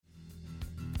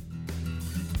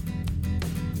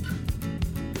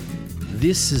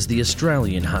This is the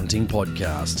Australian Hunting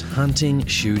Podcast, hunting,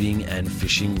 shooting and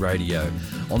fishing radio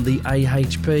on the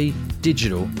AHP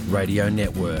Digital Radio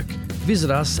Network.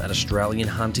 Visit us at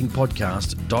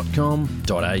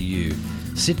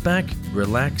australianhuntingpodcast.com.au. Sit back,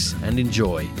 relax and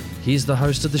enjoy. Here's the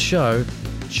host of the show,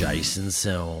 Jason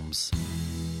Selms.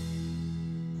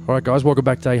 All right, guys, welcome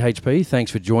back to AHP. Thanks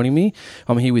for joining me.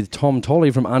 I'm here with Tom Tolley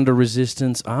from Under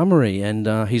Resistance Armory,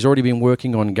 and he's already been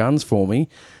working on guns for me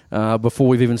before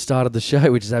we've even started the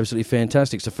show, which is absolutely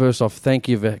fantastic. So first off, thank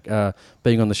you for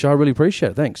being on the show. I really appreciate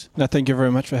it. Thanks. No, thank you very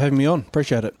much for having me on.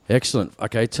 Appreciate it. Excellent.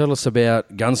 Okay, tell us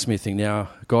about gunsmithing. Now,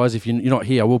 guys, if you're not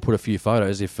here, I will put a few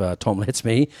photos if Tom lets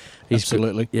me.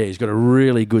 Absolutely. He's got a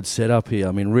really good setup here.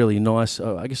 I mean, really nice.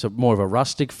 I guess more of a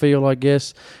rustic feel, I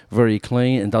guess. Very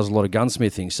clean and does a lot of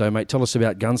gunsmithing. So, mate, tell us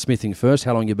about gunsmithing first,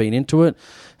 how long you've been into it,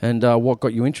 and what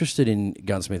got you interested in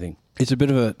gunsmithing. It's a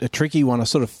bit of a tricky one. I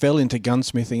sort of fell into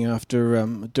gunsmithing after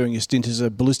doing a stint as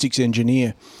a ballistics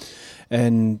engineer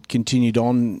and continued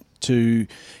on to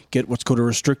get what's called a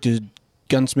restricted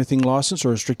gunsmithing license or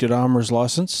restricted armourer's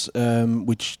license,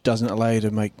 which doesn't allow you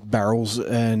to make barrels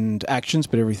and actions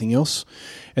but everything else,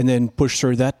 and then pushed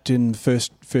through that in the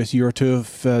first year or two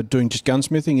of doing just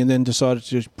gunsmithing, and then decided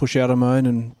to push out on my own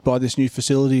and buy this new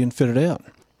facility and fit it out.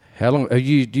 How long do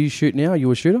you shoot now? Are you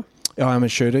a shooter? I'm a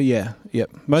shooter, yeah.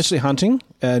 Yep. Mostly hunting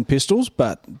and pistols,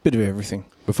 but a bit of everything.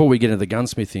 Before we get into the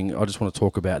gunsmithing, I just want to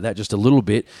talk about that just a little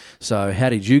bit. So how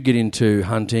did you get into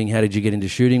hunting? How did you get into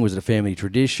shooting? Was it a family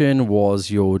tradition?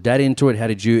 Was your dad into it? How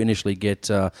did you initially get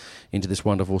into this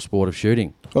wonderful sport of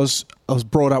shooting? I was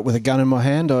brought up with a gun in my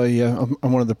hand. I'm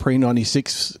one of the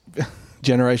pre-96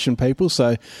 generation people,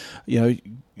 so, we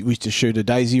used to shoot a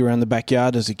daisy around the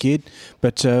backyard as a kid.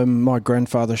 But my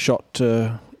grandfather shot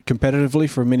competitively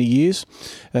for many years.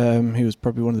 He was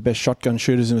probably one of the best shotgun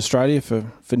shooters in Australia for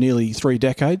nearly 3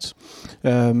 decades,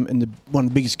 and one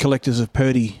of the biggest collectors of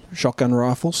Purdy shotgun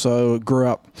rifles. So I grew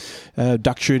up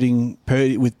duck shooting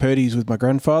with Purdy's with my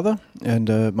grandfather,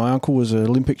 and my uncle was an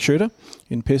Olympic shooter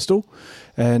in pistol.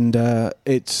 And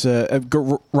it's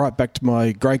got right back to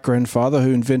my great-grandfather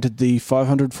who invented the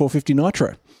 500-450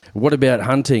 Nitro. What about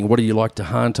hunting? What do you like to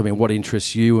hunt? I mean, what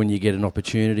interests you when you get an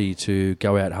opportunity to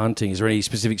go out hunting? Is there any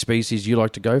specific species you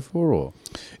like to go for? Or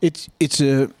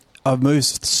I've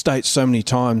moved states so many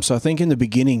times. So I think in the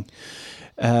beginning,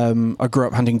 I grew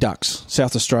up hunting ducks.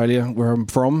 South Australia, where I'm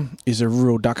from, is a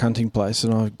real duck hunting place,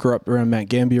 and I grew up around Mount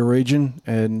Gambier region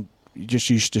and just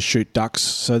used to shoot ducks.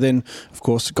 So then, of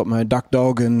course, got my duck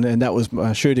dog, and that was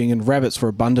my shooting. And rabbits were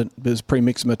abundant. It was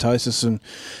pre-myxomatosis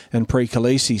and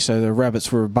pre-Khaleesi, so the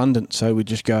rabbits were abundant. So we'd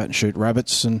just go out and shoot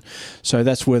rabbits. And so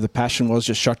that's where the passion was,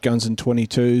 just shotguns and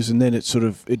 22s. And then it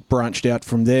branched out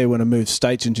from there. When I moved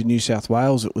states into New South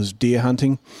Wales, it was deer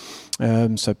hunting.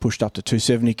 So pushed up to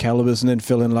 270 calibers, and then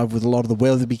fell in love with a lot of the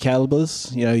Weatherby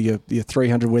calibers. Your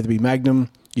 300 Weatherby Magnum,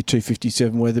 your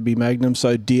 257 Weatherby Magnum,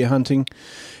 so deer hunting.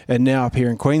 And now up here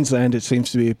in Queensland, it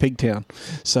seems to be a pig town.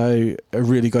 So I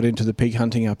really got into the pig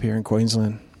hunting up here in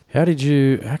Queensland. How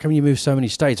come you moved so many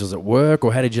states? Was it work,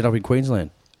 or how did you get up in Queensland?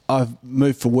 I've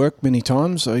moved for work many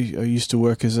times. I used to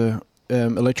work as a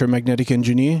electromagnetic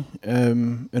engineer,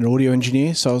 an audio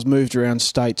engineer. So I was moved around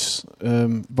states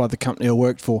by the company I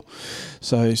worked for.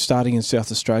 So starting in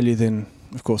South Australia, then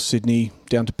of course Sydney,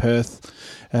 down to Perth,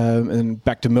 and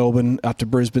back to Melbourne, up to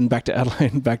Brisbane, back to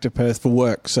Adelaide, and back to Perth for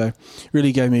work. So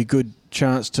really gave me a good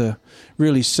chance to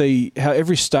really see how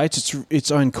every state's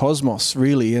its own cosmos,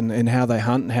 really, and how they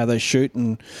hunt and how they shoot.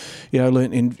 And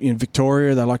learn in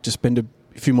Victoria, they like to spend a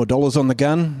few more dollars on the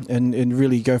gun and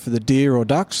really go for the deer or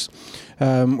ducks.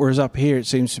 Whereas up here, it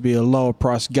seems to be a lower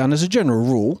price gun as a general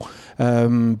rule,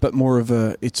 but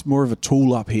it's more of a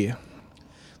tool up here.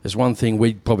 There's one thing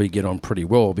we'd probably get on pretty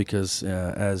well because,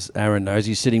 as Aaron knows,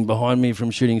 he's sitting behind me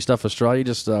from Shooting Stuff Australia,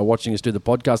 just watching us do the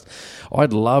podcast. I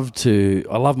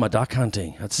love my duck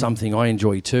hunting. That's something I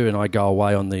enjoy too, and I go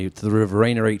away to the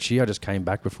Riverina each year. I just came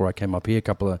back before I came up here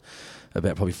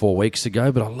about probably 4 weeks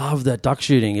ago, but I love that duck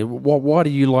shooting. Why do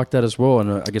you like that as well? And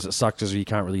I guess it sucks because you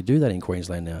can't really do that in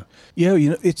Queensland now. Yeah,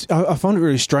 I find it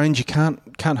really strange. You can't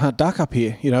hunt duck up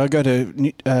here. I go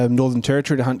to Northern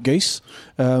Territory to hunt geese,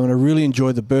 and I really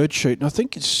enjoy the bird shoot. And I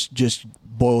think it's just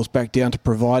boils back down to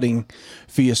providing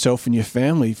for yourself and your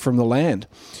family from the land.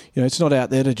 It's not out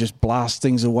there to just blast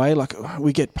things away. Like,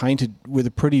 we get painted with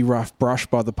a pretty rough brush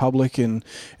by the public and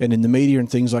in the media and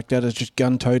things like that as just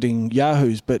gun-toting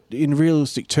yahoos. But in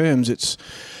realistic terms, it's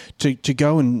to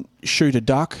go and shoot a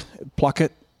duck, pluck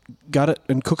it, gut it,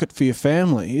 and cook it for your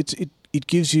family. It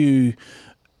gives you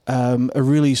a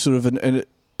really sort of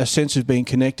a sense of being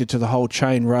connected to the whole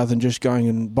chain rather than just going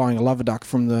and buying a lover duck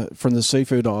from the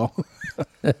seafood aisle.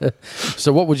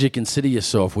 So what would you consider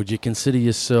yourself? Would you consider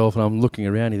yourself, and I'm looking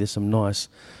around here, there's some nice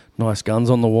guns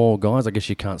on the wall, guys. I guess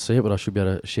you can't see it, but I should be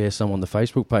able to share some on the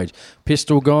Facebook page.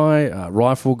 Pistol guy,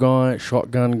 rifle guy,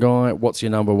 shotgun guy. What's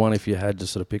your number one if you had to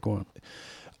sort of pick one?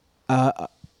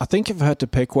 I think if I had to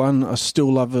pick one, I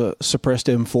still love a suppressed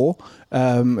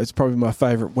M4. It's probably my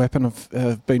favourite weapon.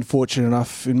 I've been fortunate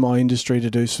enough in my industry to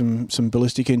do some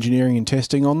ballistic engineering and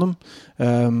testing on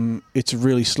them. It's a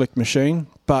really slick machine,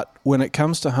 but when it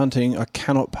comes to hunting, I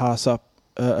cannot pass up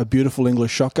a beautiful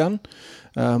English shotgun.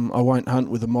 I won't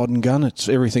hunt with a modern gun. It's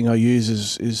everything I use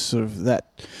is sort of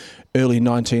that early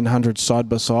 1900s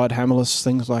side-by-side, hammerless,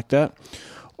 things like that.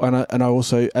 And I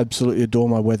also absolutely adore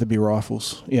my Weatherby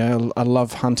rifles. I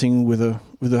love hunting with a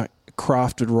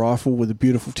crafted rifle with a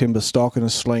beautiful timber stock and a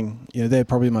sling. They're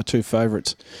probably my two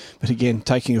favourites. But again,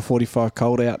 taking a 45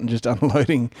 Colt out and just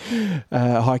unloading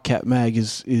a high cap mag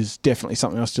is definitely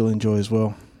something I still enjoy as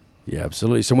well. Yeah,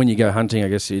 absolutely. So when you go hunting, I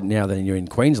guess now that you're in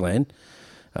Queensland,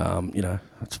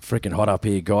 it's freaking hot up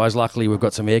here, guys. Luckily, we've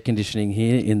got some air conditioning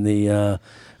here in the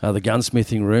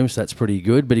gunsmithing room, so that's pretty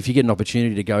good. But if you get an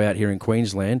opportunity to go out here in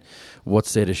Queensland,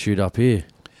 what's there to shoot up here?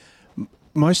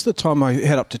 Most of the time I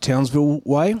head up to Townsville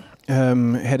way,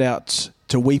 head out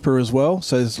to Weeper as well.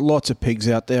 So there's lots of pigs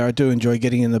out there. I do enjoy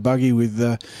getting in the buggy with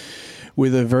a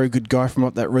very good guy from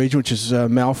up that region, which is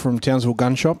Mal from Townsville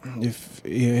Gun Shop.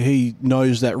 He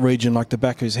knows that region like the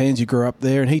back of his hands. He grew up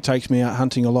there, and he takes me out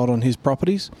hunting a lot on his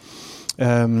properties.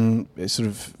 It's sort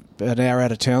of an hour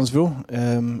out of Townsville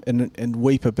and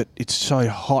Weeper, but it's so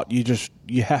hot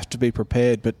you have to be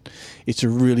prepared. But it's a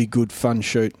really good fun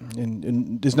shoot,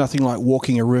 and there's nothing like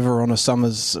walking a river on a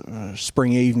summer's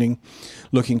spring evening,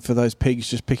 looking for those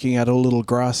pigs, just picking out all little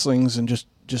grasslings and just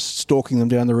stalking them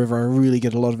down the river. I really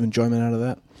get a lot of enjoyment out of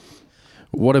that.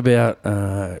 What about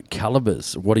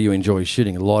calibers? What do you enjoy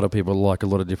shooting? A lot of people like a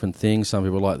lot of different things. Some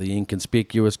people like the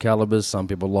inconspicuous calibers. Some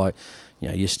people like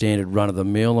your standard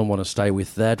run-of-the-mill and want to stay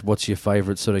with that. What's your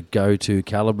favourite sort of go-to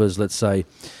calibers, let's say,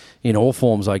 in all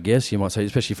forms, I guess, you might say,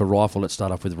 especially for rifle? Let's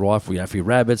start off with rifle. For your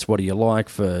rabbits, what do you like?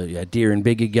 For deer and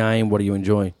bigger game, what do you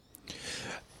enjoy?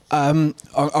 I'm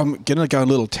going to go a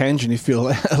little tangent if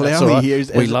you'll allow me here.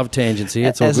 We love tangents here.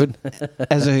 It's all good.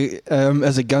 As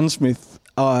a gunsmith,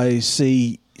 I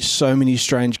see so many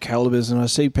strange calibers, and I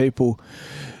see people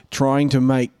trying to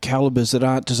make calibers that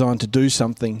aren't designed to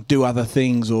do other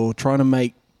things, or trying to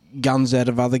make guns out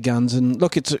of other guns. And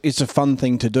look, it's a fun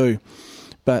thing to do,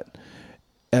 but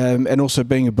and also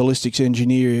being a ballistics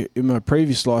engineer in my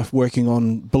previous life, working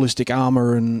on ballistic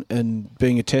armour and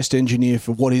being a test engineer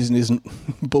for what is and isn't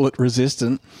bullet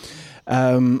resistant,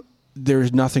 there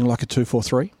is nothing like a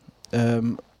 243.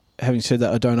 Having said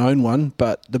that, I don't own one,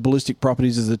 but the ballistic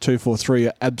properties of the 243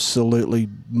 are absolutely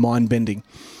mind-bending.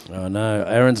 Oh, no.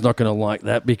 Aaron's not going to like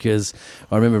that, because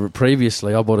I remember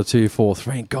previously I bought a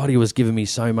 243, and God, he was giving me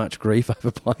so much grief over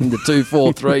playing the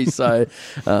 243, so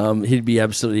he'd be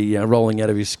absolutely rolling out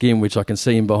of his skin, which I can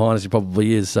see him behind us. He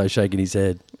probably is, so shaking his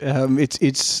head.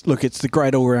 It's the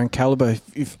great all-round calibre.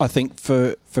 I think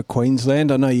for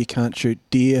Queensland, I know you can't shoot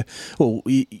deer, well,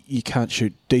 you can't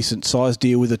shoot decent-sized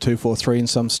deer with a 243 in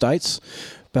some states,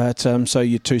 but so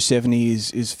your 270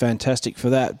 is fantastic for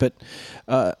that. But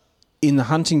in the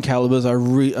hunting calibers,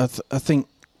 I think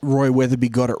Roy Weatherby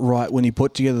got it right when he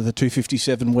put together the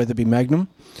 257 Weatherby Magnum.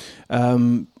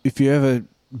 If you're ever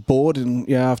bored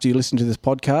and after you listen to this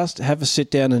podcast, have a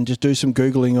sit down and just do some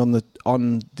Googling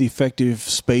on the effective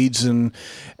speeds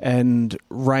and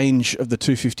range of the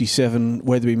 257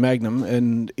 Weatherby Magnum,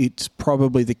 and it's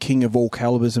probably the king of all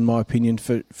calibers in my opinion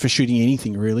for shooting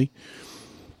anything really.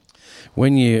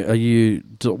 When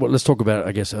let's talk about,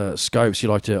 I guess, scopes. You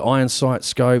like to iron sight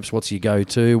scopes. What's your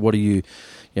go-to? What do you,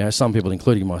 some people,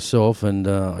 including myself, and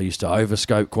I used to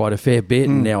overscope quite a fair bit,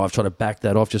 and now I've tried to back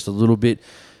that off just a little bit.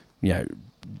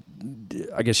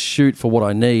 I guess shoot for what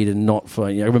I need and not for,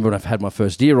 I remember when I had my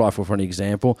first deer rifle, for an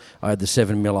example, I had the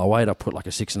 7mm 08, I put like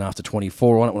a 6.5 to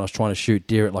 24 on it when I was trying to shoot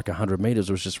deer at like 100 metres.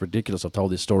 It was just ridiculous. I've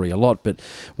told this story a lot, but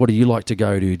what do you like to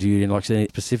go to? Do you like anything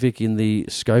specific in the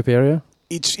scope area?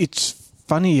 It's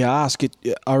funny you ask.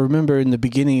 I remember in the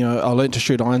beginning I learned to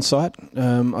shoot iron sight.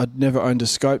 I'd never owned a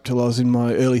scope till I was in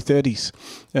my early 30s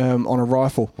on a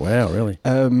rifle. Wow, really?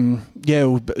 When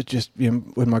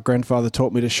my grandfather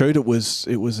taught me to shoot, it was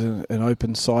an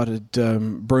open-sighted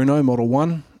Bruno Model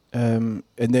 1, and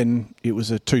then it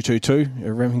was a 222,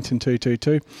 a Remington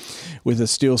 222, with a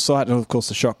steel sight, and of course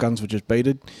the shotguns were just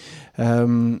beaded.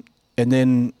 And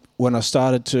then when I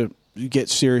started to get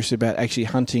serious about actually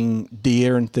hunting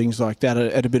deer and things like that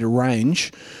at a bit of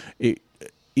range, I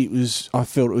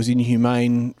felt it was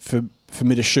inhumane for for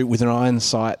me to shoot with an iron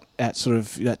sight at sort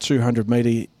of that 200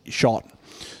 metre shot.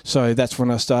 So that's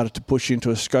when I started to push into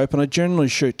a scope, and I generally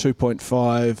shoot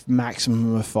 2.5,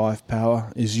 maximum of 5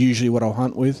 power is usually what I'll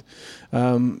hunt with.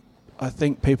 I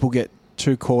think people get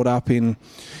too caught up in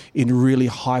really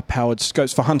high-powered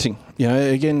scopes for hunting. You know,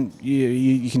 again,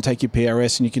 you can take your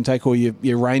PRS and you can take all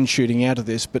your range shooting out of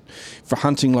this, but for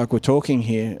hunting like we're talking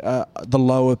here, the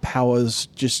lower powers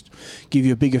just give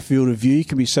you a bigger field of view. You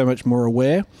can be so much more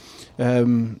aware.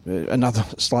 Another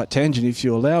slight tangent, if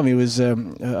you allow me, was I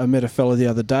met a fellow the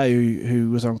other day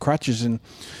who was on crutches, and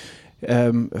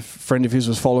a friend of his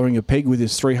was following a pig with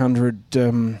his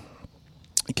 300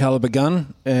 caliber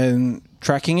gun and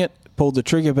tracking it, pulled the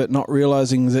trigger, but not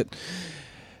realising that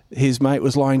his mate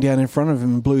was lying down in front of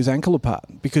him and blew his ankle apart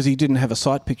because he didn't have a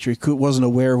sight picture. He wasn't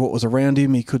aware of what was around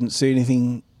him. He couldn't see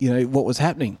anything, what was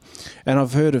happening. And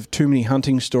I've heard of too many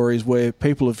hunting stories where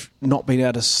people have not been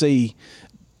able to see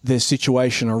their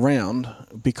situation around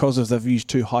because they've used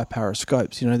too high power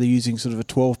scopes. They're using sort of a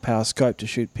 12 power scope to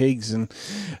shoot pigs and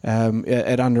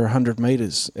at under 100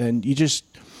 metres. And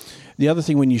the other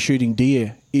thing when you're shooting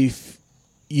deer, if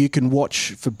you can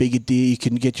watch for bigger deer, you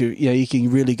can get you can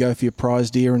really go for your prize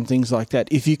deer and things like that.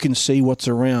 If you can see what's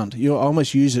around, I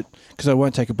almost use it because I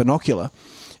won't take a binocular.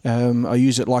 I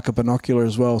use it like a binocular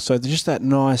as well. So just that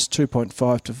nice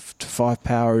 2.5 to 5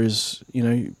 power is,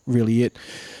 really it.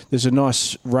 There's a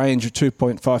nice range of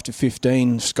 2.5 to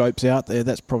 15 scopes out there.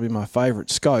 That's probably my favourite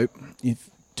scope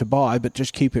to buy, but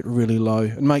just keep it really low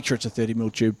and make sure it's a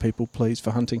 30mm tube, people, please,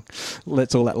 for hunting.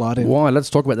 Let's all that light in. Why? Let's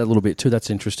talk about that a little bit too. That's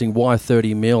interesting. Why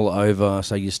 30mm over,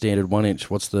 say, your standard 1-inch?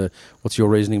 What's your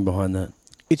reasoning behind that?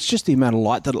 It's just the amount of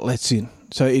light that it lets in.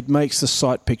 So it makes the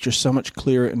sight picture so much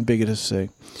clearer and bigger to see.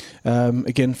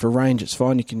 Again, for range, it's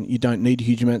fine. You don't need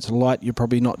huge amounts of light. You're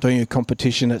probably not doing a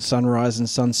competition at sunrise and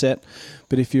sunset.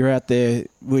 But if you're out there,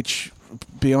 which,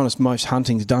 be honest, most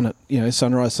hunting's done it,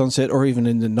 sunrise, sunset, or even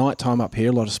in the night time up here,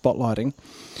 a lot of spotlighting,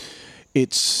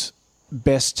 it's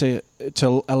best to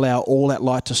allow all that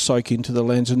light to soak into the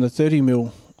lens. And the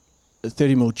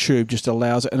 30mm tube just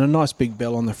allows it. And a nice big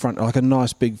bell on the front, like a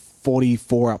nice big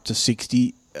 44 up to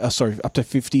 50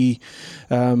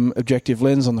 objective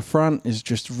lens on the front is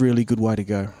just a really good way to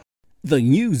go. The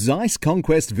new Zeiss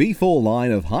Conquest V4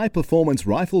 line of high-performance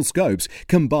rifle scopes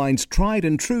combines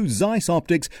tried-and-true Zeiss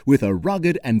optics with a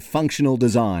rugged and functional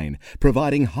design,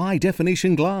 providing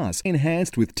high-definition glass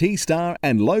enhanced with T-Star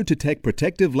and low-to-tech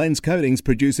protective lens coatings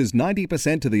produces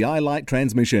 90% to the eye light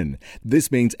transmission.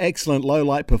 This means excellent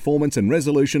low-light performance and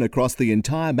resolution across the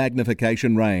entire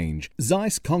magnification range.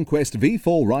 Zeiss Conquest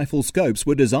V4 rifle scopes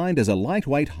were designed as a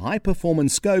lightweight,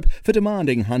 high-performance scope for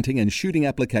demanding hunting and shooting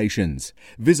applications.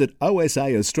 Visit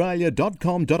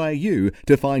osaaustralia.com.au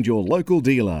to find your local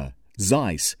dealer.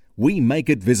 Zeiss, we make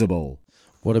it visible.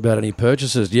 What about any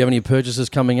purchases? Do you have any purchases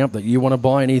coming up that you want to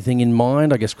buy? Anything in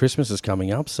mind? I guess Christmas is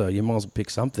coming up, so you might as well pick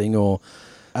something. Or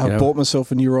I bought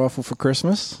myself a new rifle for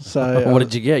Christmas. So what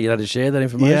did you get? You had to share that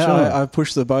information? Yeah, I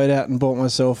pushed the boat out and bought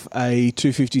myself a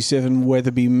 257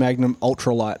 Weatherby Magnum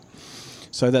Ultralight.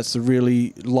 So that's the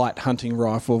really light hunting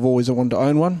rifle. I've always wanted to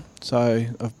own one, so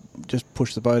I've just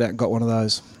pushed the boat out and got one of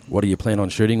those. What do you plan on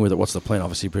shooting with it? What's the plan?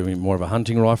 Obviously, probably more of a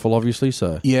hunting rifle, obviously.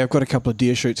 So yeah, I've got a couple of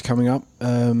deer shoots coming up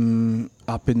in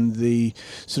the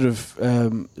sort of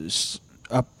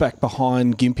up back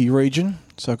behind Gympie region.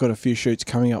 So I've got a few shoots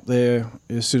coming up there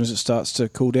as soon as it starts to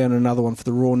cool down. Another one for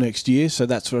the Raw next year. So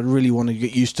that's what I really want to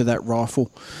get used to, that rifle,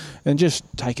 and just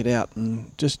take it out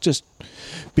and just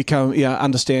become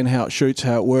understand how it shoots,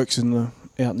 how it works out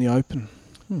in the open.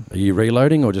 Are you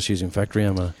reloading or just using factory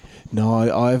ammo? No,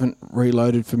 I haven't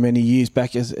reloaded for many years.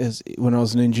 Back as when I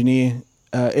was an engineer,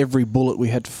 every bullet we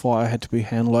had to fire had to be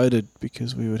hand-loaded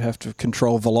because we would have to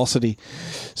control velocity.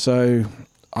 So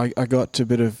I got a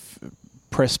bit of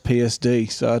press PSD,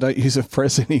 so I don't use a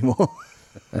press anymore.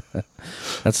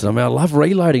 I love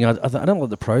reloading. I don't like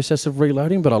the process of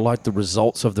reloading, but I like the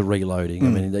results of the reloading. I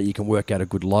mean, that you can work out a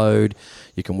good load,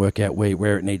 you can work out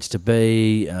where it needs to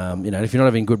be. If you're not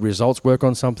having good results, work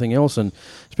on something else. And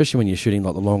especially when you're shooting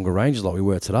like the longer ranges like we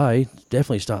were today,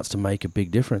 definitely starts to make a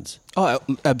big difference. Oh,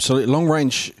 absolutely. Long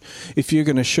range, if you're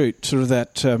going to shoot sort of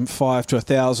that 5 to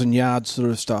 1,000 yards sort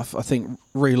of stuff, I think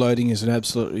reloading is an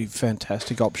absolutely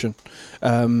fantastic option.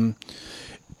 And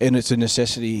it's a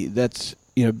necessity. That's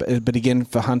but again,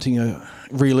 for hunting,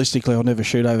 realistically, I'll never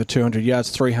shoot over 200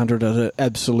 yards. 300 at an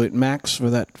absolute max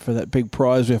for that big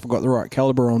prize if I've got the right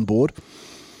caliber on board.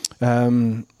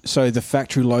 So the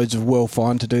factory loads are well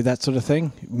fine to do that sort of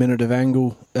thing. Minute of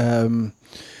angle, as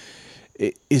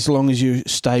long as you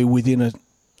stay within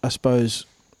a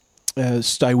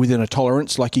stay within a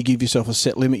tolerance. Like you give yourself a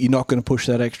set limit, you're not going to push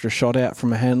that extra shot out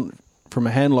from a hand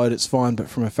load. It's fine, but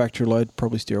from a factory load,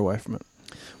 probably steer away from it.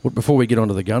 Well, before we get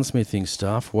onto the gunsmithing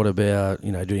stuff, what about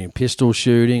doing pistol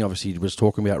shooting? Obviously, you was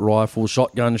talking about rifle,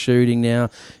 shotgun shooting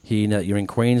now. Here, you're in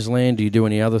Queensland. Do you do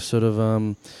any other sort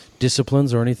of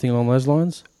disciplines or anything along those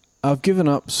lines? I've given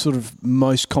up sort of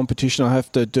most competition. I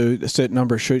have to do a certain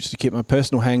number of shoots to keep my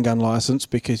personal handgun license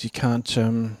because you can't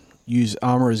use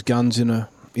armourers' guns in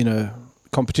a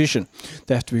competition.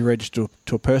 They have to be registered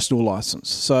to a personal license.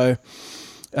 So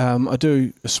I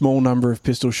do a small number of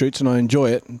pistol shoots and I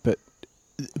enjoy it, but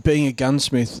being a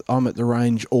gunsmith, I'm at the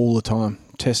range all the time,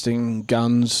 testing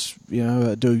guns.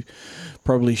 I do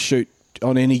probably shoot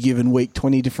on any given week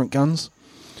 20 different guns.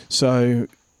 So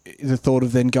the thought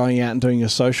of then going out and doing a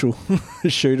social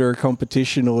shoot or a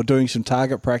competition or doing some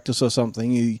target practice or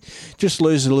something, you just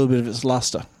lose a little bit of its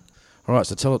luster. All right,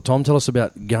 so Tom, tell us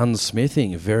about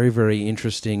gunsmithing, a very, very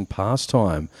interesting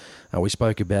pastime. We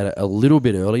spoke about it a little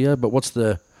bit earlier, but what's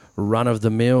the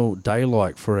run-of-the-mill day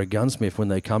like for a gunsmith when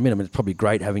they come in? I mean, it's probably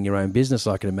great having your own business.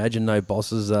 I can imagine no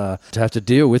bosses to have to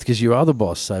deal with because you are the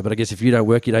boss. So, but I guess if you don't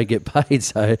work, you don't get paid.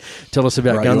 So, tell us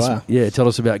about tell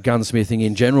us about gunsmithing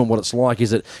in general and what it's like.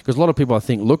 Is it because a lot of people I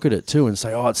think look at it too and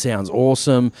say, "Oh, it sounds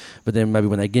awesome," but then maybe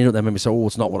when they get it, they maybe say, "Oh,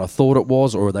 it's not what I thought it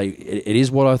was," or it is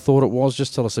what I thought it was.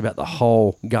 Just tell us about the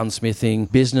whole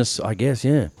gunsmithing business, I guess.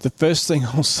 Yeah. The first thing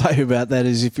I'll say about that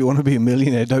is, if you want to be a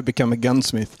millionaire, don't become a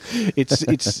gunsmith.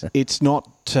 It's not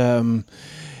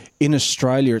in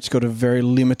Australia. It's got a very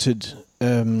limited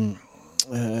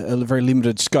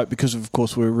scope because of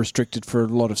course we're restricted for a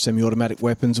lot of semi-automatic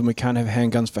weapons and we can't have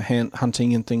handguns for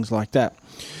hunting and things like that.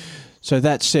 So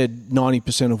that said,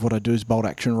 90% of what I do is bolt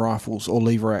action rifles or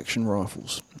lever action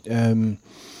rifles.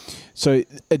 So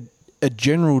a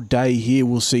general day here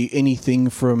will see anything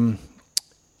from,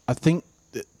 I think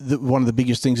one of the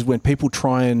biggest things is when people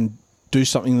try and do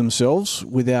something themselves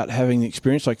without having the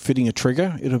experience, like fitting a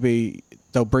trigger.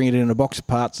 They'll bring it in a box of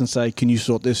parts and say, "Can you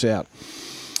sort this out?"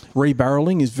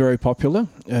 Rebarreling is very popular.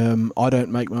 I don't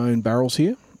make my own barrels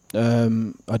here.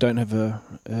 I don't have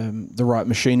the right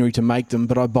machinery to make them,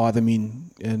 but I buy them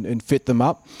in and fit them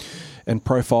up and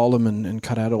profile them and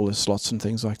cut out all the slots and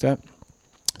things like that.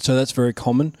 So that's very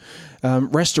common.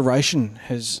 Restoration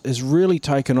has really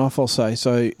taken off, I'll say.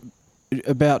 So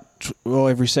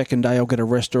every second day I'll get a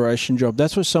restoration job.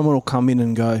 That's where someone will come in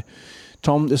and go,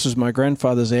 "Tom, this is my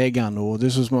grandfather's air gun," or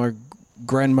 "This was my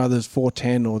grandmother's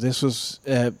 410," or "This was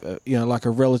like a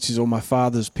relative's or my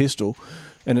father's pistol,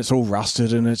 and it's all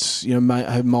rusted and it's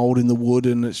have mold in the wood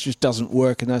and it just doesn't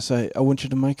work." And they say, "I want you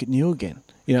to make it new again.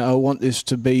 I want this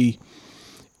to be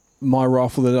my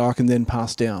rifle that I can then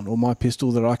pass down, or my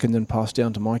pistol that I can then pass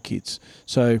down to my kids."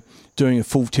 So doing a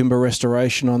full timber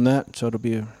restoration on that. So it'll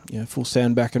be a full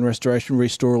sandback and restoration,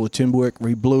 restore all the timber work,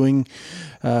 rebluing,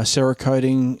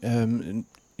 cerakoting.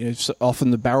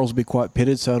 Often the barrels will be quite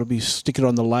pitted, so it'll be stick it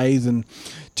on the lathe and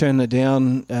turn it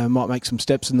down. Might make some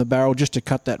steps in the barrel just to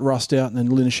cut that rust out and then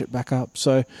linish it back up.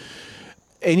 So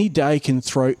any day can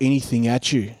throw anything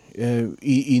at you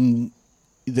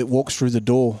that walks through the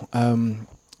door.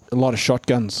 A lot of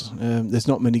shotguns. There's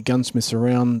not many gunsmiths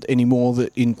around anymore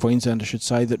that in Queensland, I should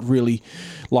say, that really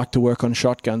like to work on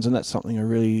shotguns, and that's something I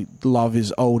really love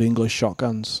is old English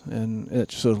shotguns, and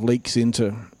it sort of leaks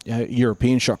into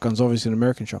European shotguns, obviously, and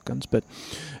American shotguns, but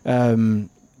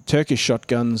Turkish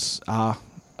shotguns are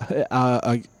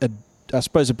I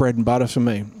suppose a bread and butter for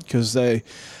me because they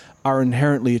are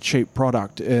inherently a cheap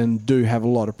product and do have a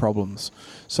lot of problems.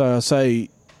 So I say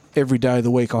every day of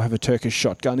the week I'll have a Turkish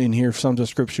shotgun in here of some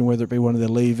description, whether it be one of their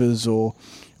levers or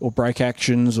break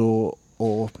actions or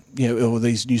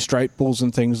these new straight pulls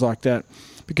and things like that,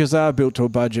 because they are built to a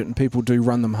budget and people do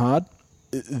run them hard.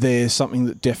 They're something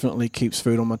that definitely keeps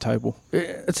food on my table.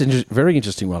 It's a very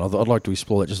interesting one. I'd like to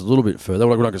explore that just a little bit further.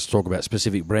 We're not going to talk about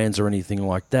specific brands or anything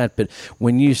like that, but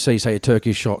when you see, say, a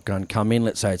Turkish shotgun come in,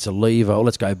 let's say it's a lever, or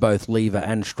let's go both lever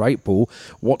and straight pull,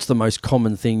 what's the most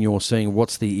common thing you're seeing?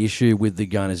 What's the issue with the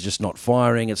gun? Is it just not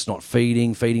firing, it's not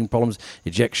feeding problems,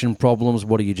 ejection problems?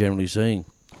 What are you generally seeing?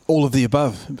 All of the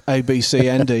above, A, B, C,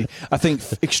 and D. I think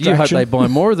extraction... You hope they buy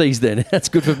more of these then. That's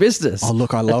good for business. Oh,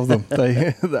 look, I love them.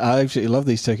 I actually love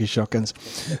these Turkish shotguns.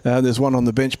 There's one on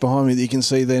the bench behind me that you can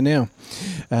see there now.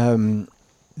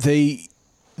 The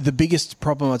biggest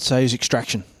problem, I'd say, is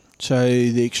extraction. So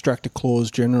the extractor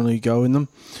claws generally go in them.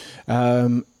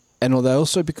 And they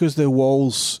also, because their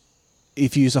walls,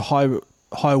 if you use a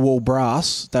high wall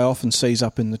brass, they often seize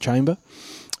up in the chamber.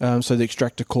 So the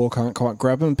extractor claw can't quite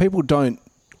grab them. People don't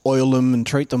oil them and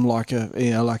treat them like a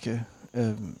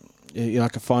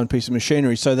like a fine piece of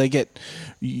machinery, so they get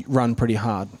run pretty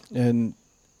hard. And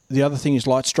the other thing is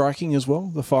light striking as well.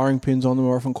 The firing pins on them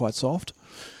are often quite soft.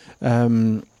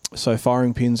 So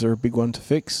firing pins are a big one to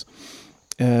fix.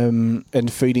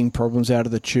 And feeding problems out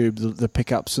of the tube, the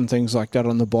pickups and things like that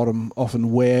on the bottom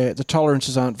often wear. The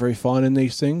tolerances aren't very fine in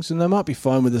these things, and they might be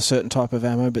fine with a certain type of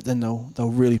ammo, but then they'll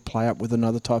really play up with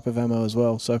another type of ammo as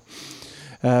well. So,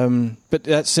 but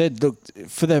that said, look,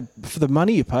 for the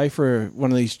money you pay for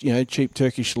one of these cheap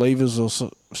Turkish levers or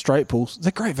straight pulls,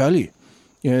 they're great value.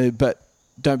 But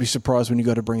don't be surprised when you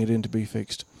got to bring it in to be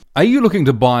fixed. Are you looking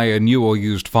to buy a new or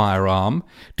used firearm?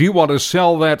 Do you want to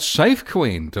sell that Safe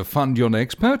Queen to fund your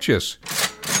next purchase?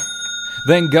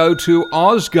 Then go to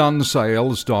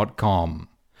ozgunsales.com.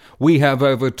 We have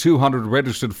over 200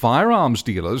 registered firearms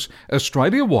dealers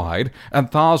Australia-wide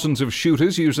and thousands of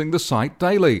shooters using the site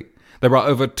daily. There are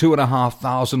over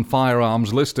 2,500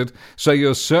 firearms listed, so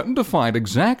you're certain to find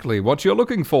exactly what you're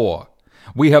looking for.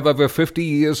 We have over 50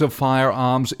 years of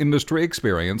firearms industry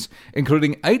experience,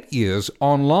 including 8 years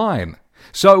online.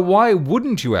 So why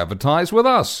wouldn't you advertise with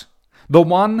us? The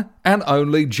one and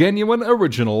only genuine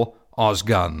original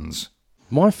Ozguns.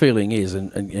 My feeling is,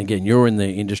 and again, you're in the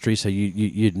industry, so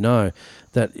you'd know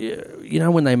that,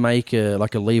 when they make a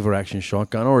lever action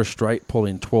shotgun or a straight pull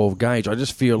in 12 gauge, I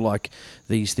just feel like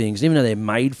these things, even though they're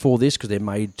made for this because they're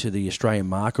made to the Australian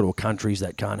market or countries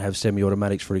that can't have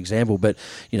semi-automatics, for example, but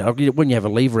when you have a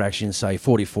lever action, say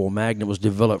 44 Magnum was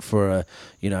developed for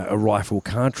a rifle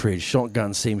cartridge,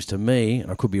 shotgun seems to me,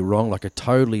 and I could be wrong, like a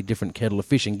totally different kettle of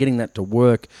fish, and getting that to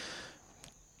work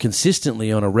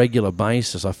consistently on a regular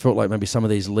basis. I felt like maybe some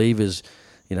of these levers,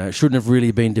 shouldn't have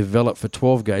really been developed for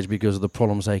 12 gauge because of the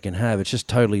problems they can have. It's just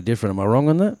totally different. Am I wrong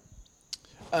on that?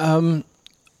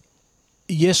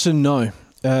 Yes and no.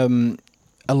 A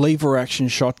lever action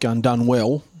shotgun done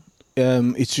well,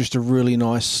 it's just a really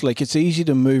nice slick. It's easy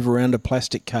to move around a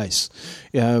plastic case.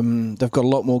 They've got a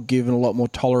lot more give and a lot more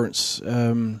tolerance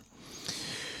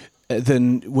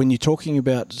than when you're talking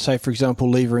about, say, for example,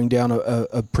 levering down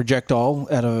a projectile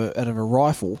out of a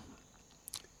rifle.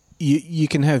 You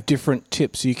can have different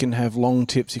tips. You can have long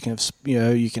tips.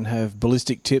 You can have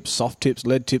ballistic tips, soft tips,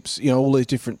 lead tips. All these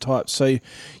different types. So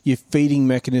your feeding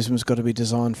mechanism's got to be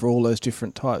designed for all those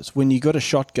different types. When you got a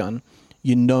shotgun,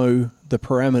 the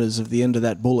parameters of the end of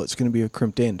that bullet's going to be a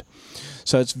crimped end.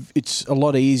 So it's a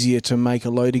lot easier to make a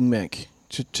loading mech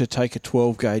to take a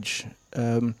 12 gauge.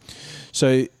 And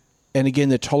again,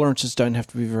 the tolerances don't have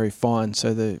to be very fine.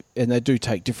 And they do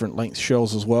take different length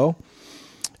shells as well.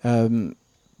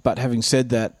 But having said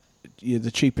that, the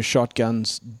cheaper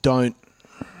shotguns don't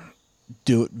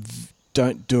do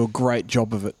a great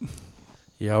job of it.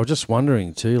 Yeah, I was just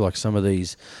wondering too, like some of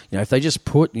these, if they just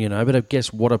put, but I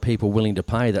guess what are people willing to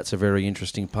pay? That's a very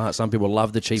interesting part. Some people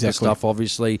love the cheaper stuff,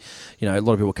 obviously. A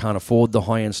lot of people can't afford the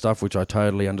high-end stuff, which I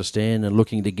totally understand, and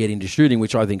looking to get into shooting,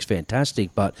 which I think is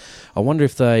fantastic. But I wonder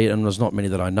if and there's not many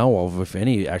that I know of, if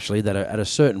any, actually, that are at a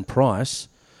certain price.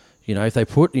 If they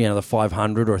put, the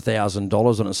 $500 or $1,000 on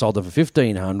it and sold them for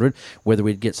 $1,500, whether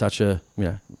we'd get such a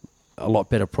lot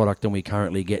better product than we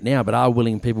currently get now. But are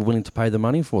people willing to pay the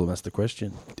money for them? That's the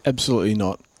question. Absolutely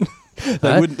not.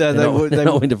 They wouldn't. They're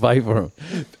not willing to pay for them.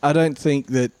 I don't think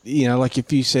that, like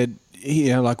if you said,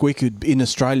 like we could, in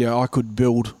Australia, I could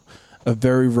build a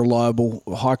very reliable,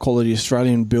 high-quality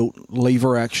Australian-built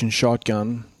lever-action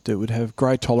shotgun that would have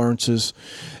great tolerances,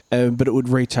 but it would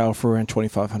retail for around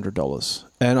 $2,500.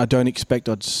 And I don't expect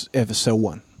I'd ever sell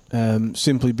one,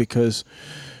 simply because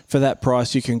for that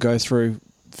price you can go through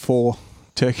 4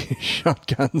 Turkish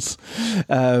shotguns,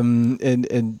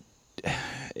 and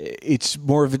it's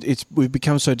more of we've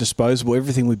become so disposable.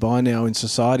 Everything we buy now in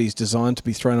society is designed to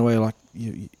be thrown away. Like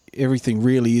everything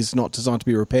really is not designed to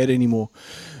be repaired anymore.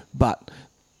 But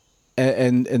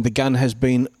and the gun has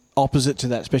been opposite to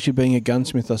that, especially being a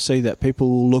gunsmith. I see that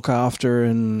people look after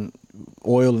and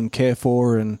oil and care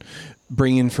for and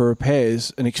bring in for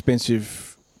repairs an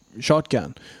expensive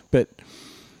shotgun, but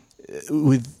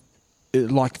with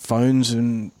like phones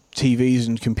and TVs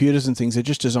and computers and things, they're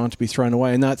just designed to be thrown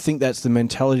away. And I think that's the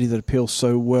mentality that appeals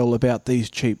so well about these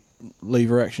cheap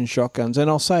lever action shotguns. And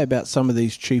I'll say about some of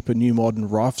these cheaper new modern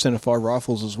centerfire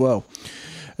rifles as well.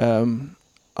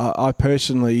 I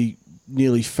personally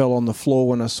nearly fell on the floor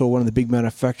when I saw one of the big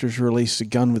manufacturers release a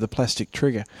gun with a plastic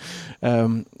trigger.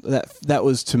 That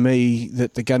was to me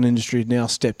that the gun industry had now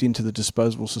stepped into the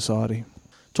disposable society.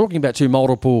 Talking about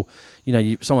multiple,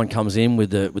 someone comes in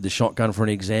with the shotgun, for an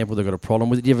example, they've got a problem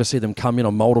with it. Do you ever see them come in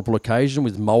on multiple occasions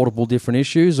with multiple different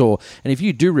issues? And if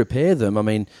you do repair them, I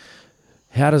mean,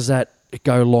 how does that it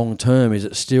go long term? Is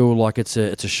it still like it's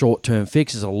a short term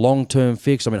fix? Is it a long term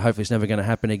fix? I mean, hopefully it's never going to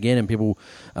happen again, and people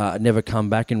never come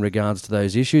back in regards to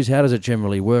those issues. How does it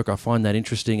generally work? I find that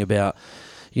interesting about,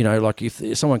 like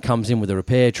if someone comes in with a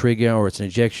repair trigger or it's an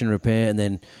ejection repair, and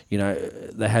then,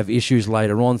 they have issues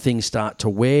later on, things start to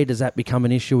wear, does that become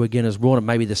an issue again as well? And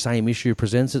maybe the same issue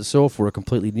presents itself or a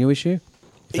completely new issue?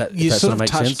 You sort of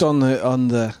touched on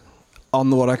the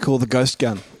what I call the ghost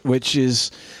gun, which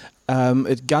is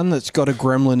a gun that's got a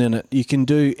gremlin in it. You can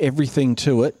do everything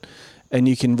to it, and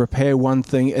you can repair one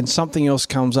thing, and something else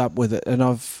comes up with it. And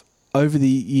over the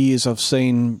years, I've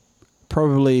seen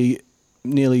probably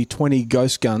nearly 20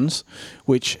 ghost guns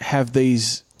which have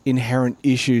these inherent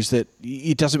issues that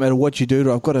it doesn't matter what you do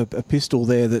to. I've got a pistol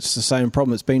there that's the same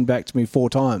problem. It's been back to me 4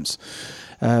 times.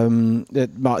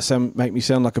 That might make me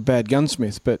sound like a bad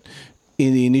gunsmith, but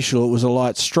in the initial it was a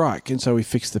light strike, and so we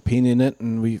fixed the pin in it,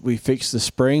 and we fixed the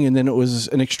spring, and then it was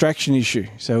an extraction issue.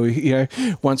 So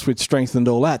once we'd strengthened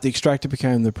all that, the extractor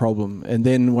became the problem, and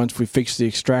then once we fixed the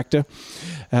extractor,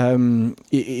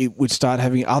 it would start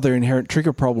having other inherent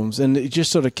trigger problems, and it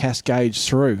just sort of cascades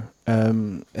through.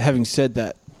 Having said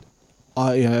that,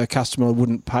 a customer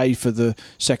wouldn't pay for the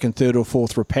second, third or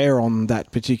fourth repair on that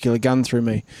particular gun through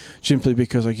me, simply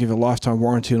because I give a lifetime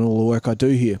warranty on all the work I do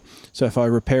here. So if I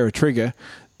repair a trigger,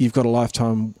 you've got a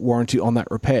lifetime warranty on that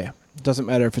repair. It doesn't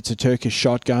matter if it's a Turkish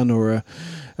shotgun or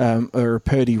a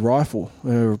Purdy rifle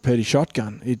or a Purdy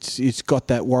shotgun. It's got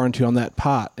that warranty on that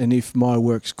part, and if my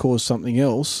work's caused something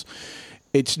else,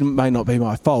 it may not be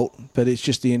my fault, but it's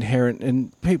just the inherent.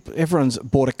 And everyone's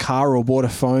bought a car or bought a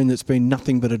phone that's been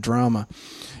nothing but a drama.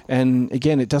 And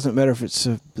again, it doesn't matter if it's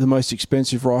the most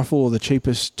expensive rifle or the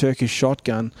cheapest Turkish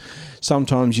shotgun.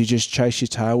 Sometimes you just chase your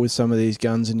tail with some of these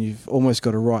guns, and you've almost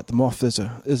got to write them off. There's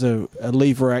a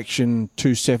lever action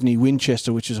 270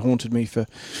 Winchester which has haunted me for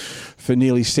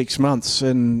nearly 6 months,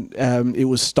 and it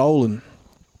was stolen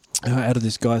out of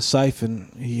this guy's safe,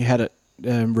 and he had it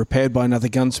repaired by another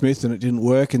gunsmith, and it didn't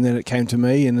work, and then it came to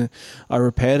me, and I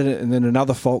repaired it, and then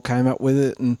another fault came up with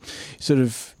it, and sort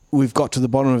of we've got to the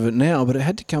bottom of it now, but it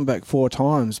had to come back 4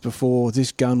 times before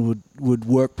this gun would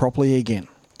work properly again.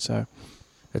 So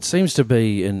it seems to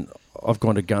be, and I've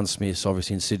gone to gunsmiths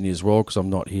obviously in Sydney as well because I'm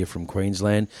not here from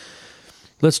Queensland.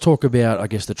 Let's talk about, I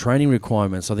guess, the training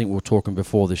requirements. I think we were talking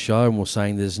before the show, and we're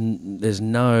saying there's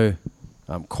no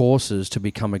courses to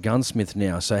become a gunsmith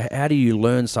now. So how do you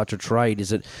learn such a trade?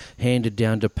 Is it handed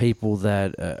down to people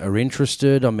that are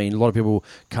interested? I mean, a lot of people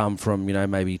come from,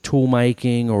 maybe tool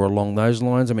making or along those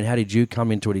lines. I mean, how did you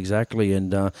come into it exactly?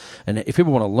 And if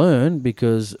people want to learn,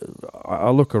 because I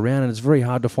look around and it's very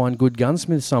hard to find good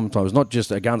gunsmiths sometimes, not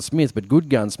just a gunsmith, but good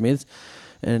gunsmiths,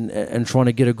 and trying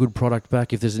to get a good product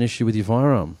back if there's an issue with your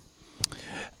firearm.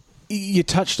 You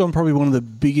touched on probably one of the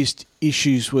biggest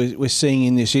issues we're seeing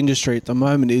in this industry at the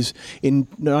moment is in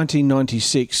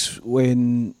 1996,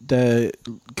 when the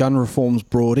gun reforms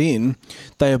brought in,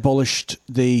 they abolished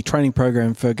the training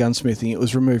program for gunsmithing. It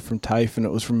was removed from TAFE, and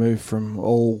it was removed from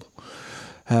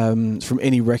from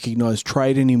any recognised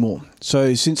trade anymore.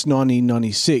 So since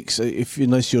 1996,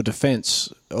 unless you're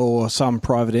defence or some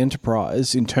private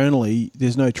enterprise internally,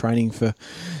 there's no training to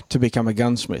become a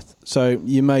gunsmith. So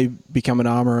you may become an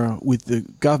armourer with the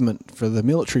government for the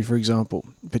military, for example,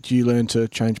 but you learn to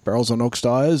change barrels on ox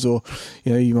tires, or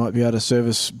you might be able to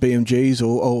service BMGs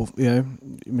or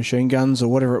machine guns or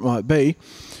whatever it might be,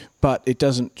 but it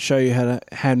doesn't show you how to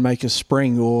hand make a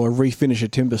spring or refinish a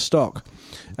timber stock.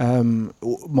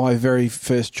 My very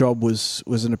first job was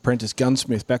an apprentice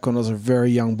gunsmith back when I was a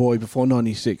very young boy, before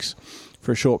 96,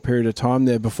 for a short period of time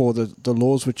there before the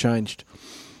laws were changed.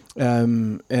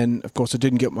 And of course I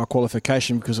didn't get my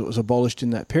qualification because it was abolished in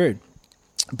that period.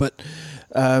 But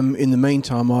in the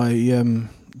meantime, I've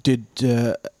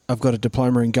got a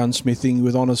diploma in gunsmithing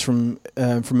with honours from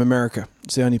America.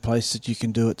 It's the only place that you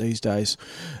can do it these days,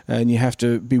 and you have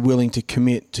to be willing to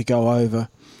commit to go over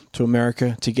to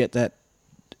America to get that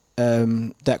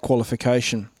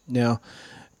qualification. Now,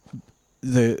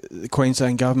 the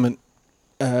Queensland government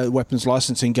weapons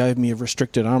licensing gave me a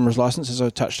restricted armourer's licence, as I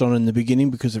touched on in the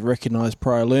beginning, because of recognised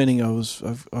prior learning.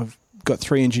 I've got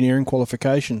 3 engineering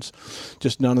qualifications,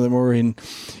 just none of them were in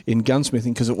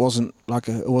gunsmithing because it wasn't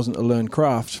a learned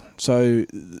craft. So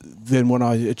then when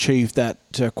I achieved that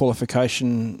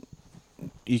qualification,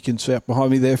 you can see up behind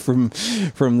me there from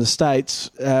the States,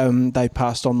 they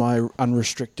passed on my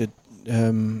unrestricted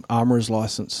armourer's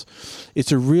license.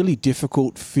 It's a really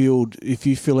difficult field. If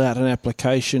you fill out an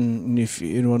application, and if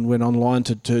anyone went online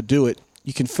to do it,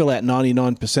 you can fill out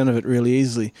 99% of it really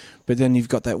easily, but then you've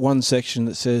got that one section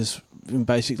that says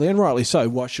basically, and rightly so,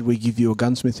 why should we give you a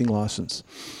gunsmithing license?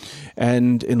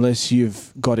 And unless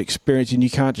you've got experience, and you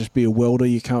can't just be a welder,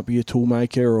 you can't be a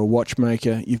toolmaker or a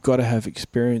watchmaker, you've got to have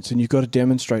experience, and you've got to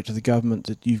demonstrate to the government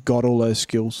that you've got all those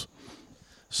skills.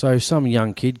 So some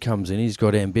young kid comes in, he's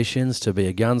got ambitions to be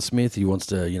a gunsmith, he wants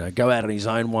to, go out on his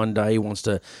own one day, he wants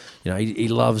to, he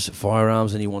loves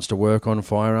firearms and he wants to work on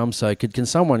firearms. So can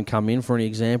someone come in, for an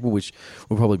example, which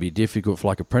will probably be difficult for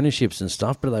like apprenticeships and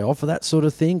stuff, but do they offer that sort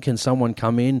of thing? Can someone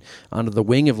come in under the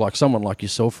wing of like someone like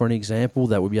yourself, for an example,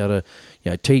 that would be able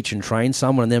to, teach and train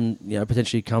someone and then,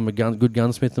 potentially become a good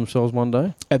gunsmith themselves one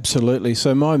day? Absolutely.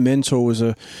 So my mentor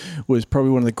was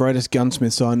probably one of the greatest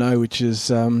gunsmiths I know, which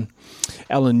is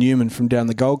Alan Newman from down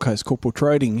the Gold Coast, Corporal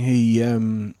Trading. He,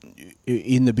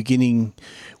 in the beginning,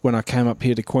 when I came up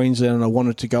here to Queensland and I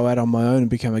wanted to go out on my own and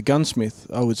become a gunsmith,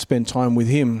 I would spend time with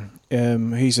him.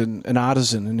 He's an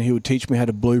artisan, and he would teach me how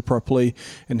to blue properly,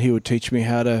 and he would teach me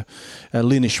how to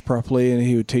linish properly, and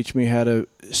he would teach me how to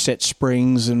set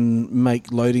springs and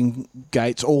make loading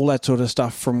gates, all that sort of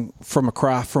stuff from a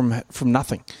craft, from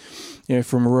nothing.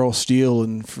 From raw steel,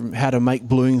 and from how to make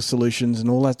bluing solutions and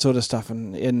all that sort of stuff,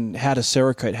 and how to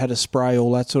Cerakote, how to spray,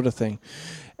 all that sort of thing.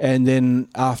 And then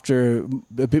after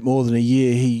a bit more than a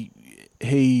year,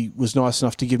 he was nice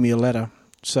enough to give me a letter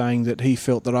saying that he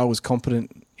felt that I was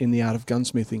competent in the art of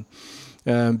gunsmithing.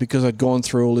 Because I'd gone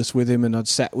through all this with him, and I'd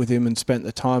sat with him and spent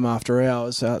the time after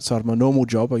hours outside of my normal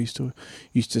job. I used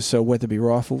to sell Weatherby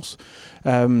rifles.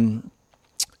 That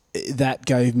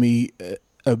gave me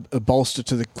a bolster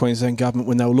to the Queensland government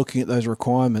when they were looking at those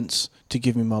requirements to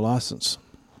give me my licence.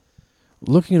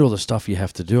 Looking at all the stuff you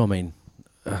have to do, I mean,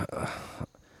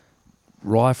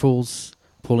 rifles,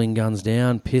 pulling guns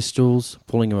down, pistols,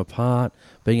 pulling them apart,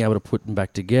 being able to put them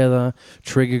back together,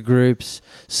 trigger groups,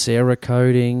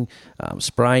 Cerakoting,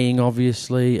 spraying,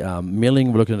 obviously,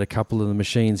 milling. We're looking at a couple of the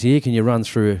machines here. Can you run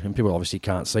through, and people obviously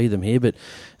can't see them here, but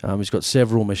he's got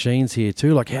several machines here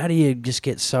too. Like, how do you just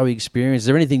get so experienced? Is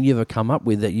there anything you ever come up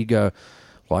with that you go,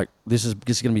 like, this is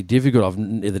going to be difficult, I've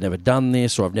either never done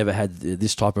this, or I've never had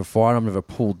this type of firearm, never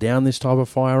pulled down this type of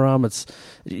firearm?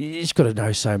 You just got to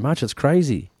know so much. It's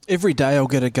crazy. Every day I'll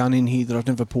get a gun in here that I've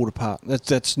never pulled apart.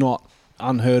 That's not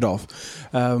unheard of.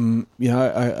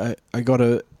 I got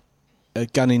a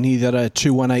gun in here that a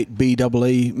 218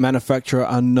 BEE manufacturer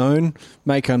unknown,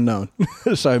 make unknown,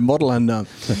 so model unknown.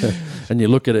 And you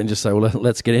look at it and just say, well,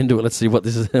 let's get into it. Let's see what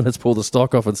this is. Let's pull the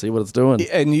stock off and see what it's doing.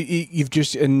 And you've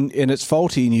just and it's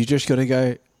faulty, and you just got to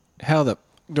go, how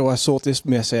do I sort this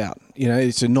mess out?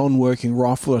 It's a non-working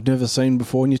rifle I've never seen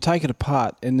before, and you take it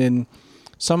apart, and then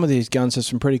some of these guns have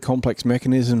some pretty complex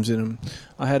mechanisms in them.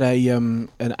 I had an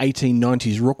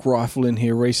 1890s Rook rifle in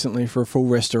here recently for a full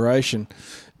restoration.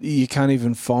 You can't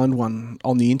even find one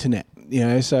on the internet,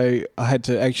 so I had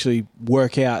to actually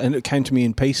work out, and it came to me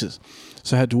in pieces.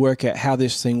 So I had to work out how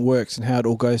this thing works and how it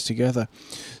all goes together.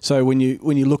 So when you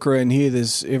look around here,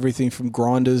 there's everything from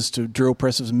grinders to drill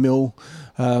presses, mill.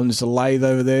 There's a lathe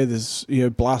over there. There's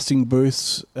blasting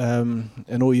booths,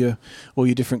 and all your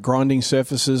different grinding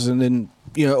surfaces, and then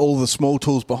all the small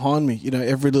tools behind me.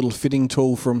 Every little fitting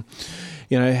tool from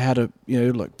how to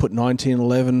like put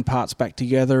 1911 parts back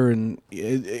together, and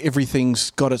everything's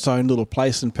got its own little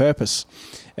place and purpose.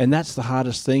 And that's the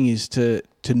hardest thing, is to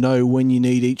know when you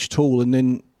need each tool. And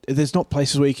then there's not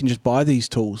places where you can just buy these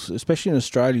tools, especially in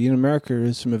Australia. In America,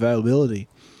 there's some availability.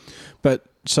 But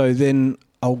so then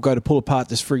I'll go to pull apart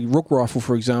this free Rook rifle,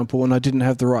 for example, and I didn't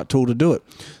have the right tool to do it.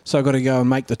 So I've got to go and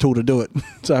make the tool to do it.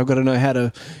 So I've got to know how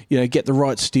to, get the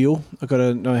right steel. I've got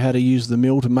to know how to use the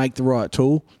mill to make the right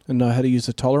tool, and know how to use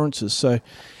the tolerances. So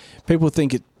people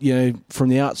think from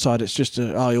the outside, it's just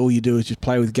all you do is just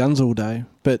play with guns all day.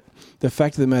 But the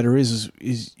fact of the matter is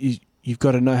you've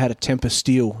got to know how to temper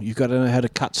steel. You've got to know how to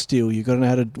cut steel. You've got to know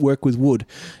how to work with wood.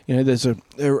 There's a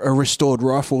restored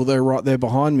rifle there right there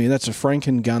behind me. That's a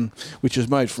Franken gun, which is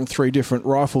made from 3 different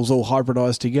rifles all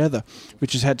hybridized together,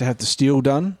 which has had to have the steel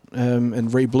done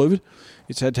and re-blued.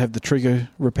 It's had to have the trigger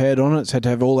repaired on it. It's had to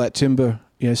have all that timber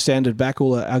sanded back,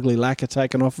 all that ugly lacquer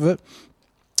taken off of it,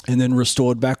 and then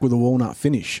restored back with a walnut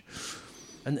finish.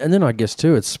 And then I guess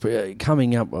too, it's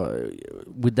coming up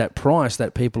with that price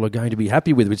that people are going to be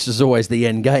happy with, which is always the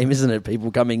end game, isn't it? People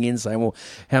coming in saying, well,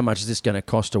 how much is this going to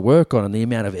cost to work on, and the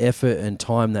amount of effort and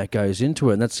time that goes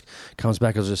into it. And that comes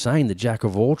back, as I was saying, the jack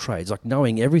of all trades, like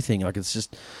knowing everything. Like, it's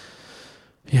just,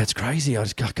 it's crazy. I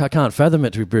can't fathom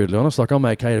it, to be brutally honest. Like, I'm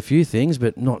okay at a few things,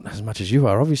 but not as much as you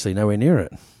are, obviously, nowhere near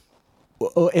it.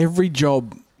 Well, every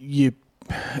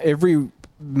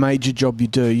major job you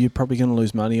do, you're probably going to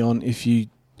lose money on if you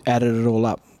added it all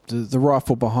up. The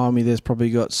rifle behind me, there's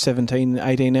probably got 17,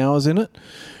 18 hours in it,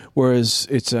 whereas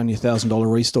it's only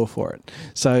 $1,000 restore for it.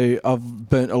 So I've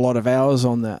burnt a lot of hours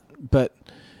on that. But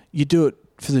you do it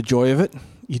for the joy of it.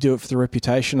 You do it for the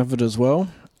reputation of it as well.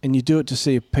 And you do it to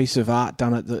see a piece of art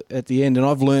done at the end. And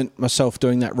I've learnt myself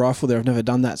doing that rifle there. I've never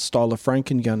done that style of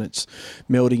Franken gun. It's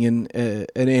melding in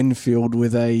an Enfield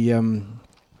with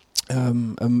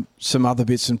some other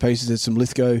bits and pieces. There's some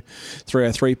Lithgow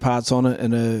 303 parts on it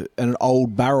and an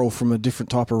old barrel from a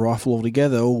different type of rifle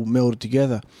altogether, all melded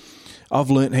together. I've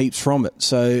learnt heaps from it.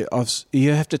 So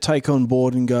you have to take on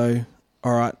board and go,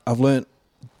 all right, I've learnt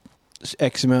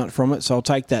X amount from it, so I'll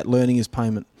take that learning as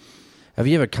payment. Have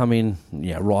you ever come in,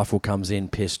 rifle comes in,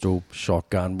 pistol,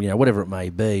 shotgun, whatever it may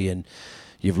be, and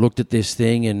you've looked at this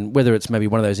thing, and whether it's maybe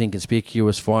one of those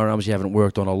inconspicuous firearms you haven't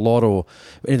worked on a lot or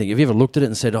anything, have you ever looked at it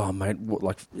and said, oh, mate,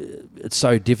 it's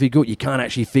so difficult, you can't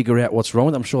actually figure out what's wrong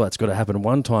with it? I'm sure that's got to happen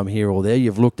one time here or there.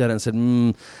 You've looked at it and said,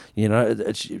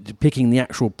 it's picking the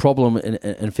actual problem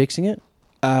and fixing it?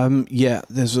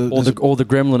 There's the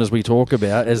gremlin, as we talk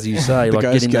about, as you say, like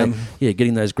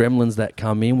getting those gremlins that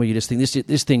come in where you just think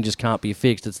this thing just can't be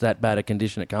fixed. It's that bad a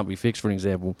condition it can't be fixed. For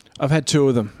example, I've had 2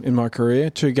 of them in my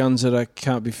career. 2 guns that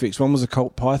can't be fixed. One was a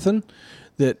Colt Python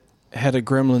that had a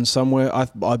gremlin somewhere.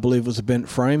 I believe it was a bent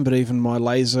frame, but even my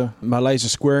laser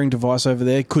squaring device over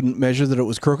there couldn't measure that it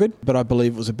was crooked, but I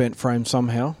believe it was a bent frame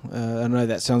somehow. I know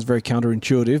that sounds very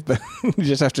counterintuitive, but you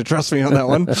just have to trust me on that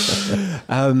one.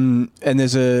 And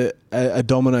there's a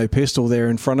Domino pistol there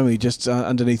in front of me, just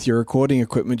underneath your recording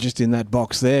equipment, just in that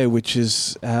box there, which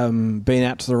has been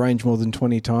out to the range more than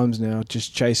 20 times now,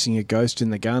 just chasing a ghost in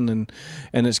the gun,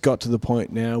 and it's got to the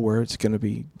point now where it's going to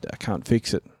be, I can't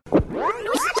fix it.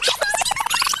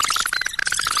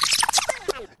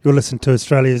 You're listening to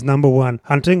Australia's #1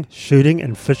 hunting, shooting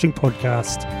and fishing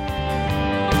podcast.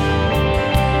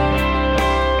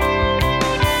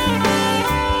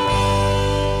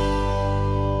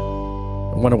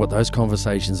 I wonder what those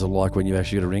conversations are like when you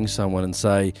actually got to ring someone and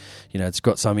say, it's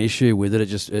got some issue with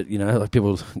it. Like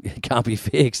people, it can't be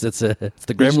fixed. It's the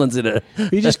gremlins in it.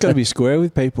 You just got to be square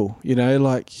with people. It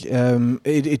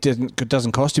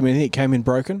doesn't cost him anything. It came in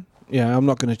broken. I'm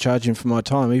not going to charge him for my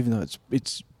time, even though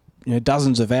it's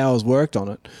dozens of hours worked on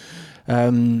it.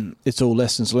 It's all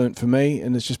lessons learnt for me,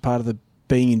 and it's just part of the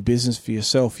being in business for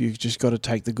yourself. You've just got to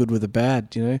take the good with the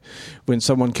bad. When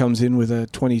someone comes in with a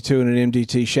 22 and an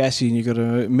MDT chassis and you've got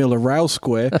to mill a rail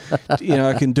square,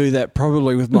 I can do that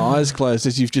probably with my eyes closed,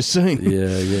 as you've just seen. Yeah.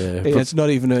 It's not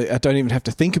even I don't even have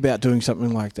to think about doing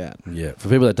something like that. Yeah. For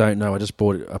people that don't know, I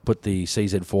put the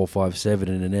CZ457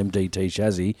 in an MDT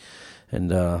chassis, and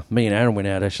me and Aaron went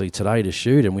out actually today to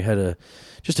shoot, and we had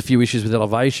just a few issues with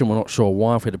elevation. We're not sure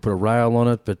why, if we had to put a rail on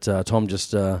it, but Tom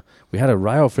we had a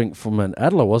rail from an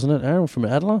Adler, wasn't it, Aaron, from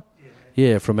an Adler?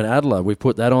 Yeah, from an Adler. We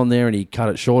put that on there and he cut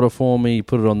it shorter for me. He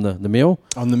put it on the mill.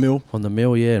 On the mill? On the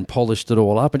mill, yeah, and polished it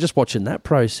all up. And just watching that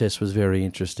process was very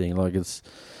interesting. Like, it's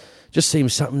just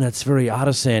seems something that's very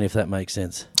artisan, if that makes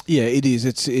sense. Yeah, it is.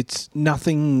 It's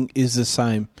nothing is the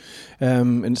same,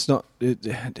 and it's not.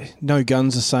 No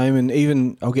gun's the same, and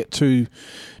even I'll get two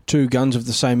guns of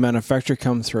the same manufacturer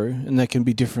come through, and they can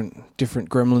be different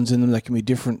gremlins in them. They can be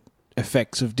different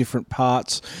effects of different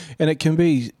parts, and it can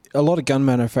be a lot of gun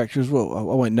manufacturers. Well, I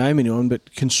won't name anyone,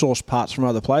 but can source parts from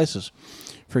other places.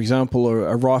 For example,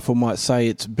 a rifle might say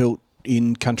it's built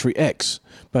in country X,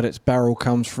 but its barrel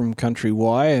comes from country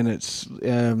Y, and its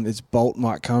bolt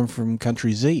might come from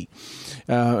country Z,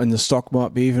 and the stock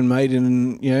might be even made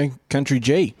in country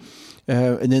G,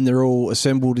 and then they're all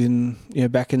assembled in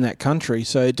back in that country.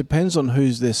 So it depends on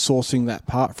who's they're sourcing that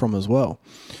part from as well.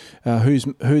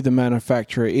 Who the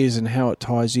manufacturer is and how it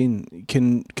ties in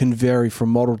can vary from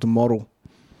model to model.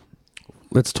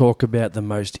 Let's talk about the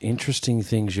most interesting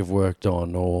things you've worked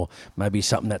on, or maybe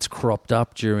something that's cropped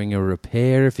up during a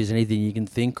repair, if there's anything you can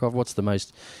think of. What's the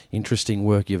most interesting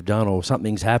work you've done, or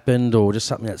something's happened, or just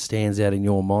something that stands out in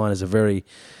your mind as a very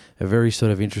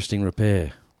sort of interesting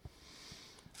repair?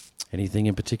 Anything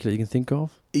in particular you can think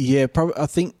of? Yeah, probably. I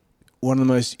think one of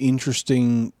the most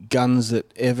interesting guns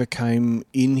that ever came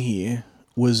in here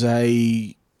was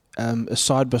a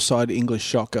side-by-side English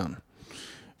shotgun,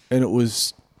 and it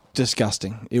was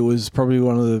disgusting. It was probably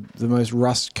one of the most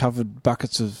rust-covered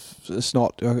buckets of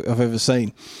snot I've ever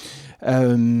seen.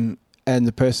 And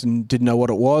the person didn't know what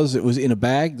it was. It was in a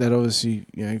bag. They'd obviously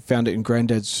found it in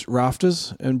Granddad's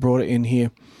rafters and brought it in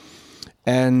here.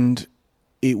 And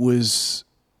it was...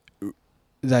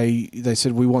 They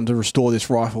said, we want to restore this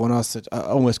rifle, and I said I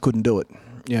almost couldn't do it.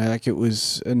 It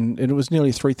was, and it was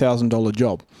nearly $3,000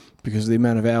 job because of the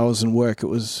amount of hours and work. It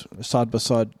was a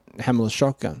side-by-side hammerless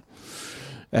shotgun.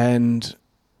 And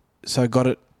so I got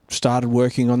it started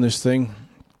working on this thing,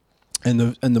 And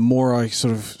the more I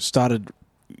sort of started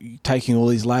taking all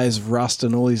these layers of rust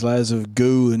and all these layers of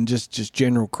goo and just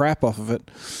general crap off of it,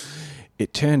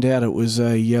 it turned out it was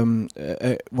one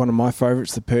of my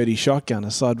favourites, the Purdy shotgun,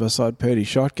 a side-by-side Purdy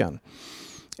shotgun.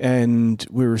 And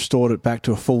we restored it back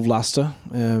to a full luster.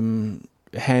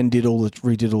 Redid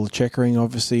all the checkering,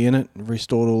 obviously, in it.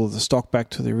 Restored all of the stock back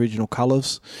to the original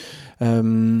colours.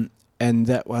 And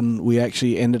that one we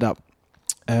actually ended up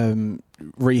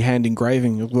rehand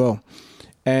engraving as well.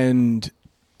 And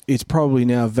it's probably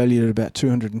now valued at about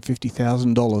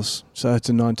 $250,000. So it's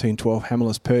a 1912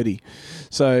 Hammerless Purdy.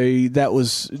 So that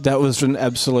was an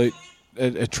absolute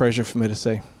a treasure for me to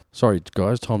see. Sorry,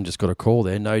 guys, Tom just got a call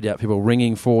there. No doubt people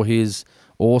ringing for his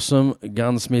awesome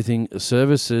gunsmithing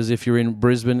services if you're in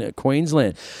Brisbane,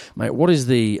 Queensland. Mate, what is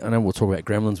I know we'll talk about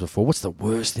gremlins before. What's the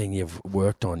worst thing you've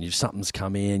worked on? Something's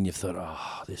come in, you've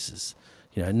thought, this is,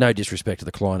 no disrespect to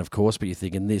the client, of course, but you're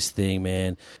thinking, this thing,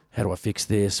 man, how do I fix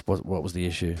this? What was the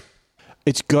issue?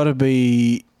 It's got to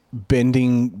be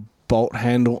bending bolt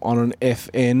handle on an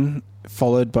FN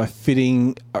followed by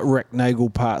fitting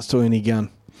Recknagel parts to any gun.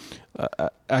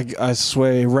 I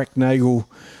swear Recknagel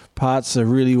parts are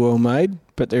really well made,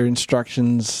 but their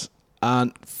instructions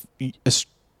aren't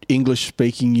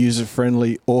English-speaking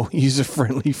user-friendly or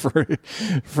user-friendly for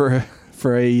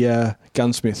a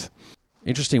gunsmith.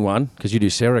 Interesting one, because you do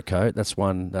Cerakote. That's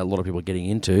one that a lot of people are getting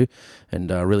into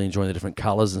and really enjoying the different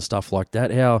colours and stuff like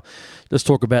that. Let's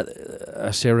talk about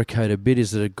Cerakote a bit.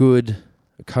 Is it a good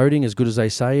coating, as good as they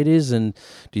say it is? And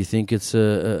do you think it's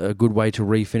a good way to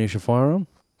refinish a firearm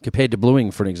compared to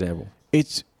bluing, for an example?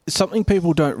 It's something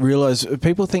people don't realise.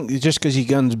 People think that just because your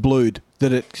gun's blued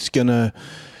that it's going to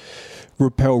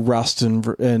repel rust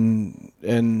and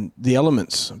the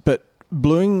elements. But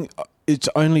bluing, its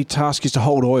only task is to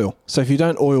hold oil. So if you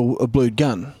don't oil a blued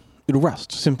gun, it'll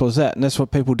rust. Simple as that. And that's what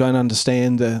people don't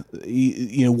understand,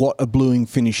 what a bluing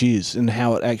finish is and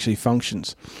how it actually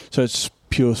functions. So it's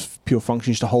pure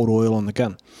function is to hold oil on the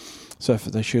gun. So if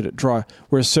they shoot it dry.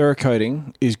 Whereas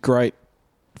Cerakoting is great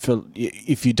for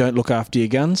if you don't look after your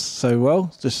guns so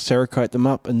well, just Cerakote them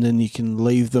up and then you can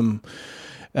leave them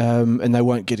and they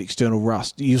won't get external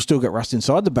rust. You'll still get rust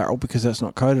inside the barrel because that's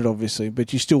not coated, obviously,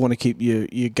 but you still want to keep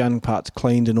your gun parts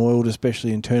cleaned and oiled,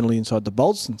 especially internally inside the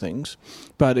bolts and things.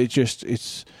 But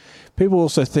it's people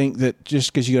also think that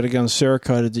just because you got a gun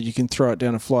Cerakoted that you can throw it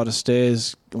down a flight of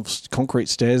stairs, concrete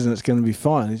stairs, and it's going to be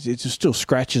fine. It's still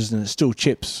scratches and it still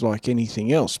chips like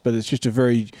anything else, but it's just a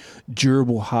very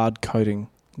durable, hard coating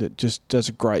that just does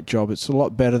a great job. It's a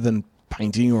lot better than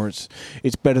painting, or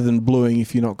it's better than bluing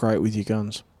if you're not great with your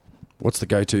guns. What's the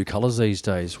go-to colours these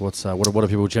days? What are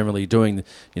people generally doing?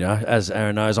 As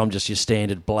Aaron knows, I'm just your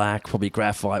standard black, probably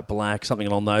graphite black, something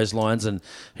along those lines, and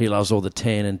he loves all the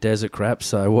tan and desert crap.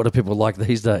 So what do people like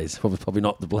these days? Probably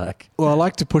not the black. Well, I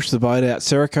like to push the boat out.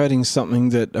 Cerakoting is something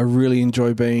that I really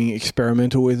enjoy being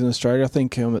experimental with in Australia. I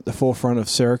think I'm at the forefront of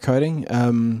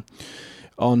Cerakoting.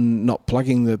 On not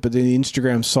plugging but the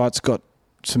Instagram site's got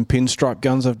some pinstripe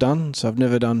guns I've done, so I've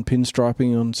never done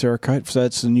pinstriping on Cerakote, so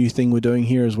that's the new thing we're doing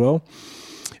here as well.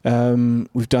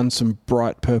 We've done some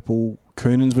bright purple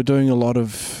Coonans. We're doing a lot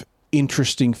of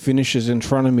interesting finishes in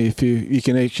front of me. If you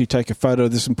can actually take a photo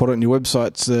of this and put it on your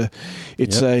website,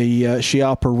 it's a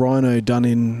Schiappa Rhino done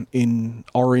in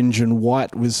orange and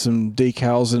white with some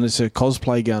decals, and it's a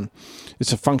cosplay gun.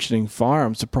 It's a functioning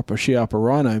firearm. It's a proper Schiappa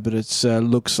Rhino, but it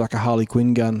looks like a Harley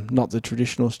Quinn gun, not the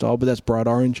traditional style, but that's bright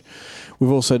orange.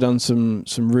 We've also done some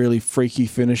really freaky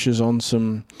finishes on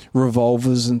some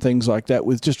revolvers and things like that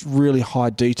with just really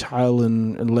high detail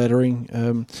and lettering.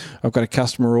 I've got a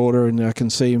customer order, and I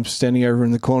can see him standing over in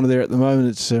the corner there at the moment.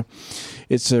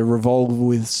 It's a revolver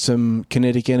with some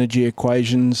kinetic energy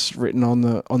equations written on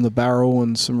the barrel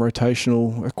and some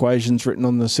rotational equations written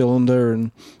on the cylinder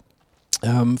and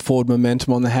forward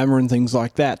momentum on the hammer and things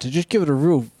like that to just give it a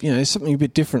real, something a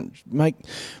bit different, make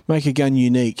a gun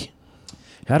unique.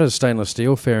 How does stainless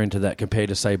steel fare into that compared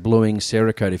to, say, bluing,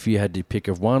 Cerakote? If you had to pick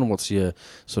of one, what's your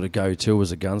sort of go-to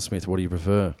as a gunsmith? What do you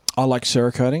prefer? I like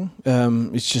Cerakoting.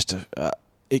 It's just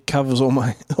it covers all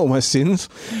my sins,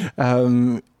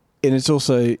 and it's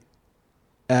also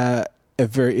a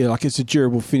very it's a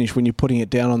durable finish when you're putting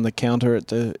it down on the counter at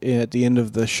the end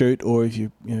of the shoot, or if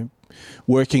you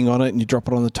working on it and you drop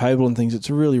it on the table and things. It's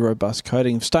a really robust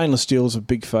coating. Stainless steel is a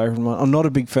big favourite of mine. I'm not a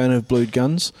big fan of blued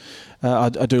guns. I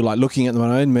do like looking at them.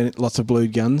 I own lots of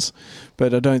blued guns,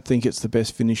 but I don't think it's the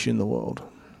best finish in the world.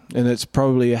 And it's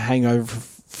probably a hangover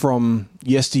from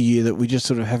yesteryear that we just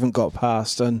sort of haven't got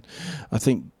past. And I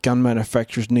think gun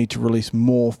manufacturers need to release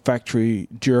more factory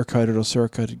Duracoated or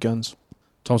Cerakoted guns.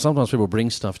 Tom, sometimes people bring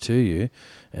stuff to you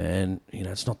and,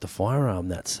 it's not the firearm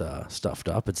that's stuffed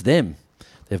up, it's them.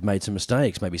 They've made some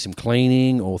mistakes, maybe some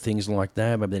cleaning or things like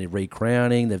that. Maybe they need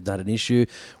recrowning, they've done an issue.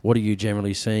 What are you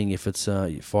generally seeing if it's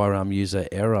a firearm user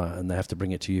error and they have to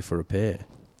bring it to you for repair?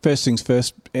 First things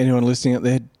first, anyone listening out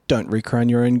there, don't recrown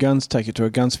your own guns. Take it to a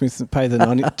gunsmith and pay the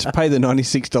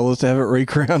 $96 to have it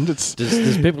recrowned.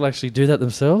 Does people actually do that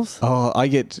themselves? Oh, I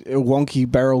get wonky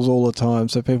barrels all the time.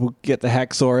 So people get the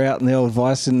hacksaw out and the old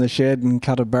vice in the shed and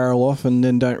cut a barrel off, and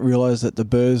then don't realise that the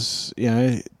burrs,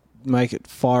 make it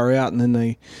fire out, and then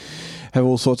they have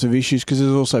all sorts of issues because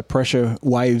there's also pressure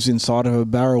waves inside of a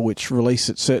barrel which release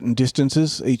at certain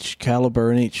distances. Each calibre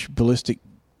and each ballistic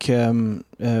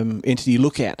entity you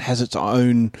look at has its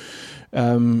own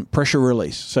pressure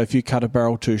release. So if you cut a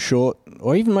barrel too short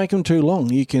or even make them too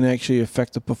long, you can actually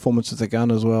affect the performance of the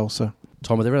gun as well. So,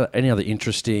 Tom, are there any other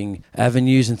interesting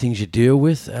avenues and things you deal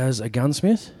with as a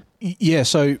gunsmith? Yeah,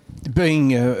 so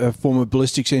being a former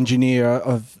ballistics engineer,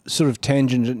 I've sort of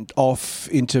tangented off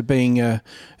into being a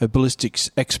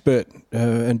ballistics expert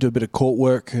and do a bit of court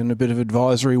work and a bit of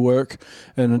advisory work,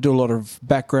 and I do a lot of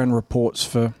background reports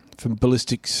for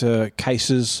ballistics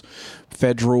cases,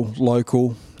 federal,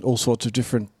 local, all sorts of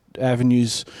different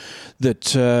avenues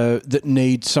that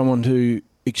need someone to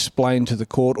explain to the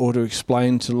court or to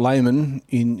explain to laymen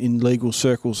in legal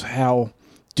circles how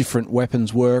different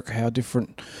weapons work, how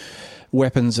different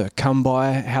weapons are come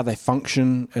by, how they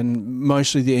function, and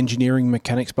mostly the engineering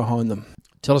mechanics behind them.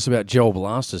 Tell us about gel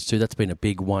blasters too. That's been a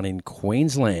big one in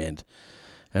Queensland.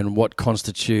 And what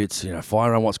constitutes,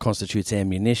 firearm? What constitutes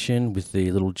ammunition with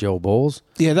the little gel balls?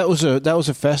 Yeah, that was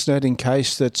a fascinating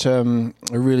case that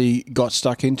I really got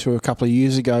stuck into a couple of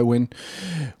years ago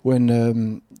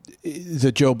when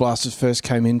the gel blasters first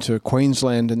came into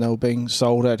Queensland and they were being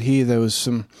sold out here. There was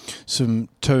some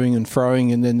toing and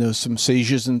froing, and then there was some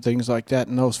seizures and things like that.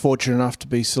 And I was fortunate enough to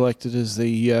be selected as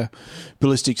the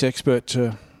ballistics expert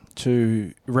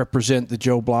to represent the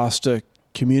gel blaster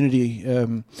community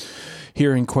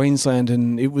here in Queensland,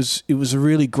 and it was a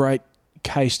really great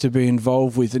case to be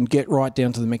involved with and get right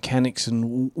down to the mechanics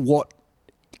and what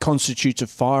constitutes a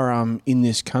firearm in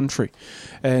this country.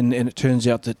 And it turns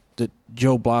out that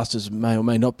gel blasters may or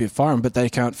may not be a firearm, but they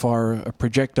can't fire a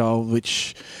projectile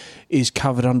which is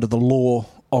covered under the law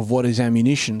of what is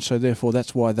ammunition. So therefore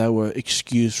that's why they were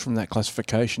excused from that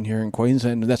classification here in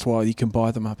Queensland, and that's why you can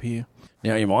buy them up here.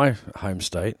 Now, in my home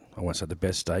state, I won't say the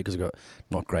best state because we've got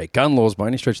not great gun laws by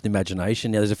any stretch of the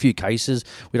imagination. Now, there's a few cases.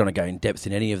 We don't want to go in depth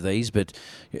in any of these, but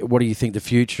what do you think the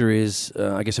future is,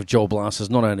 of gel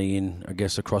blasters, not only in,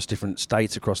 across different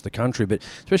states across the country, but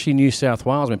especially New South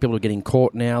Wales, when people are getting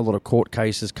caught now, a lot of court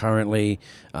cases currently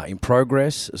in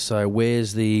progress. So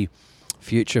where's the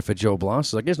future for gel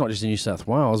blasters? I guess not just in New South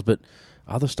Wales, but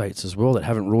other states as well that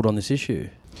haven't ruled on this issue.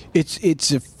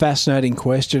 It's a fascinating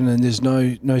question, and there's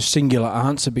no singular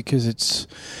answer because it's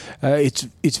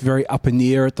very up in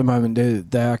the air at the moment.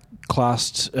 They are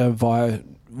classed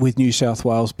with New South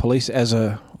Wales Police as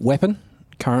a weapon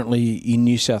currently in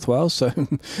New South Wales, so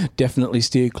definitely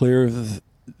steer clear of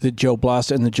the gel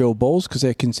blaster and the gel balls because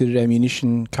they're considered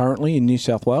ammunition currently in New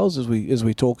South Wales as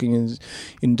we're talking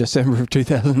in December of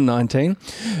 2019.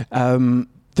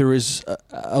 There is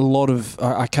a lot of,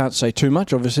 I can't say too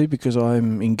much, obviously, because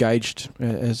I'm engaged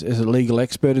as a legal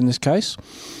expert in this case,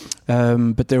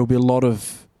 but there will be a lot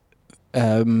of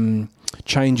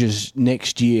changes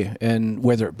next year, and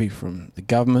whether it be from the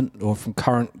government or from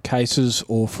current cases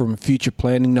or from future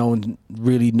planning, no one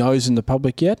really knows in the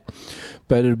public yet,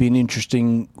 but it'll be an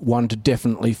interesting one to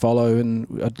definitely follow,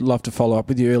 and I'd love to follow up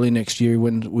with you early next year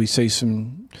when we see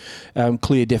some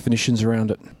clear definitions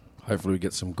around it. Hopefully we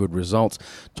get some good results.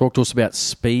 Talk to us about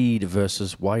speed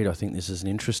versus weight. I think this is an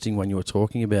interesting one you were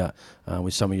talking about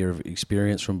with some of your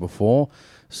experience from before.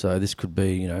 So this could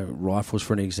be, rifles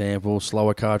for an example,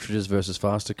 slower cartridges versus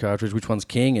faster cartridge. Which one's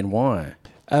king and why?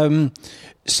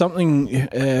 Something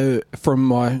from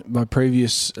my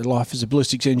previous life as a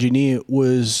ballistics engineer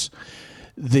was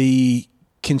the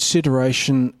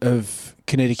consideration of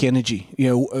kinetic energy,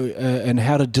 and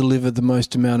how to deliver the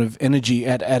most amount of energy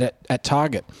at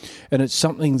target. And it's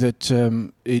something that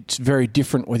it's very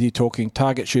different whether you're talking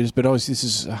target shooters, but obviously this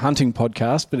is a hunting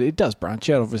podcast, but it does branch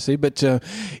out obviously. But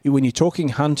when you're talking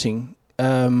hunting,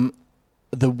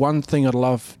 the one thing I'd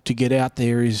love to get out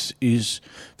there is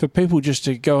for people just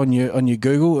to go on your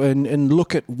Google and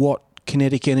look at what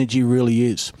kinetic energy really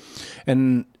is.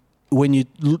 And when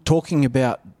you're talking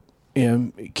about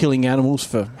killing animals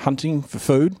for hunting, for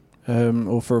food,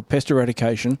 or for pest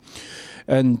eradication,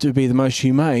 and to be the most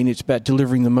humane, it's about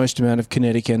delivering the most amount of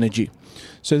kinetic energy.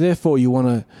 So therefore you want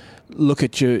to look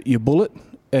at your bullet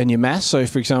and your mass. So,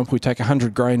 for example, we take a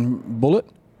 100-grain bullet,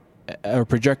 or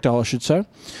projectile, I should say,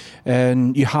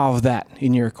 and you halve that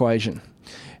in your equation.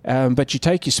 But you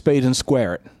take your speed and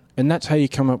square it, and that's how you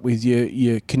come up with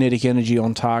your kinetic energy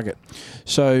on target.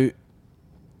 So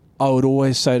I would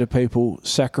always say to people,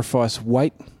 sacrifice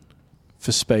weight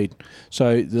for speed.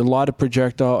 So the lighter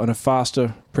projectile and a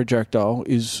faster projectile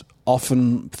is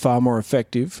often far more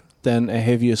effective than a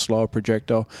heavier, slower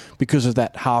projectile because of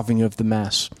that halving of the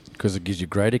mass. Because it gives you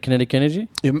greater kinetic energy?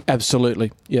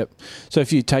 Absolutely, yep. So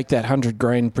if you take that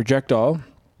 100-grain projectile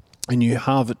and you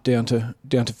halve it down to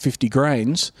 50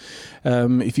 grains,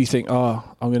 if you think, I'm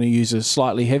going to use a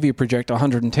slightly heavier projectile,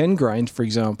 110 grains, for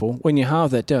example, when you halve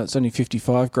that down, it's only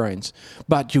 55 grains.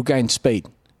 But you'll gain speed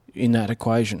in that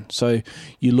equation. So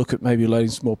you look at maybe loading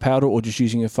some more powder or just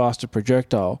using a faster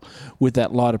projectile with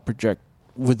that lighter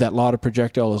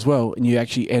projectile as well, and you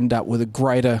actually end up with a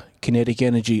greater kinetic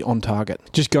energy on target.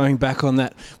 Just going back on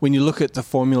that, when you look at the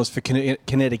formulas for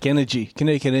kinetic energy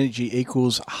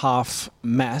equals half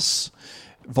mass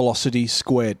velocity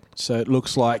squared. So it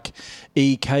looks like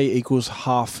EK equals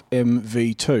half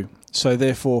mv2. So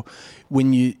therefore,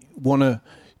 when you want to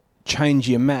change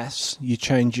your mass, you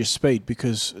change your speed,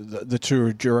 because the two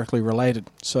are directly related.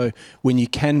 So when you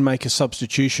can make a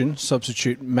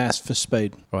substitute mass for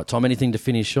speed. All right, Tom, anything to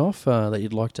finish off that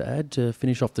you'd like to add to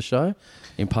finish off the show?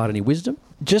 Impart any wisdom?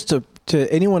 Just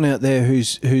to anyone out there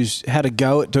who's had a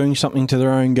go at doing something to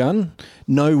their own gun,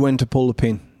 know when to pull the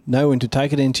pin. Know when to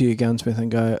take it into your gunsmith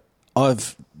and go,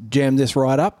 I've jammed this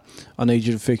right up, I need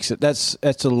you to fix it. That's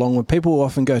a long one. People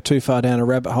often go too far down a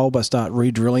rabbit hole by start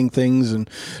re-drilling things and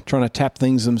trying to tap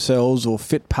things themselves or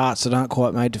fit parts that aren't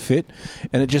quite made to fit,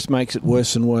 and it just makes it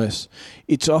worse and worse.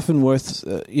 It's often worth,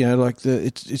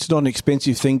 it's not an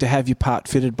expensive thing to have your part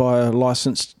fitted by a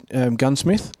licensed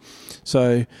gunsmith.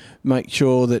 So make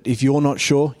sure that if you're not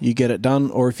sure, you get it done,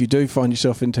 or if you do find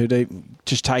yourself in too deep,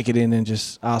 just take it in and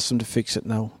just ask them to fix it,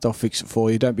 and they'll fix it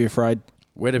for you. Don't be afraid.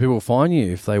 Where do people find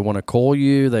you? If they want to call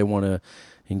you, they want to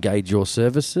engage your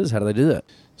services, how do they do that?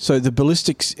 So the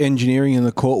ballistics engineering and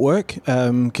the court work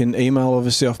can email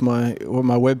obviously off my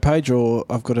webpage, or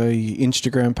I've got a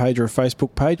Instagram page or a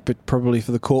Facebook page, but probably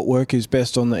for the court work is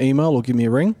best on the email, or give me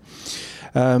a ring.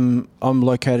 I'm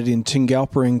located in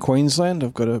Tingalpa in Queensland.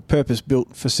 I've got a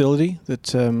purpose-built facility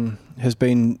that has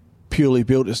been purely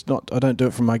built. I don't do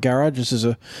it from my garage. This is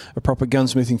a proper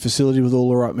gunsmithing facility with all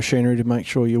the right machinery to make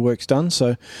sure your work's done.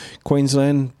 So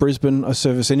Queensland, Brisbane, I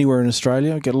service anywhere in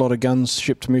Australia. I get a lot of guns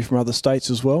shipped to me from other states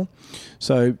as well.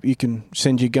 So you can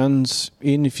send your guns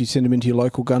in. If you send them into your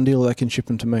local gun dealer, they can ship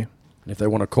them to me. And if they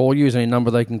want to call you, is there any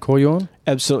number they can call you on?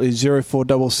 Absolutely,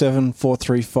 0477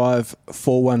 435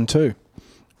 412,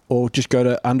 or just go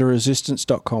to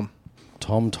underresistance.com.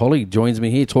 Tom Tolley joins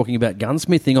me here talking about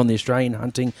gunsmithing on the Australian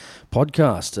Hunting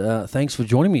Podcast. Thanks for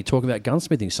joining me talking about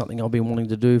gunsmithing, something I've been wanting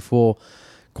to do for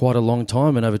quite a long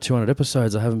time, and over 200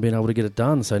 episodes I haven't been able to get it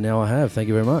done, so now I have. Thank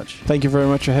you very much. Thank you very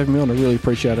much for having me on. I really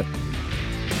appreciate it.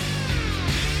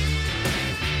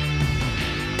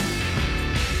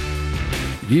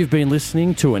 You've been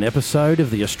listening to an episode of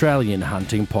the Australian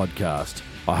Hunting Podcast.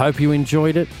 I hope you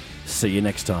enjoyed it. See you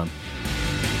next time.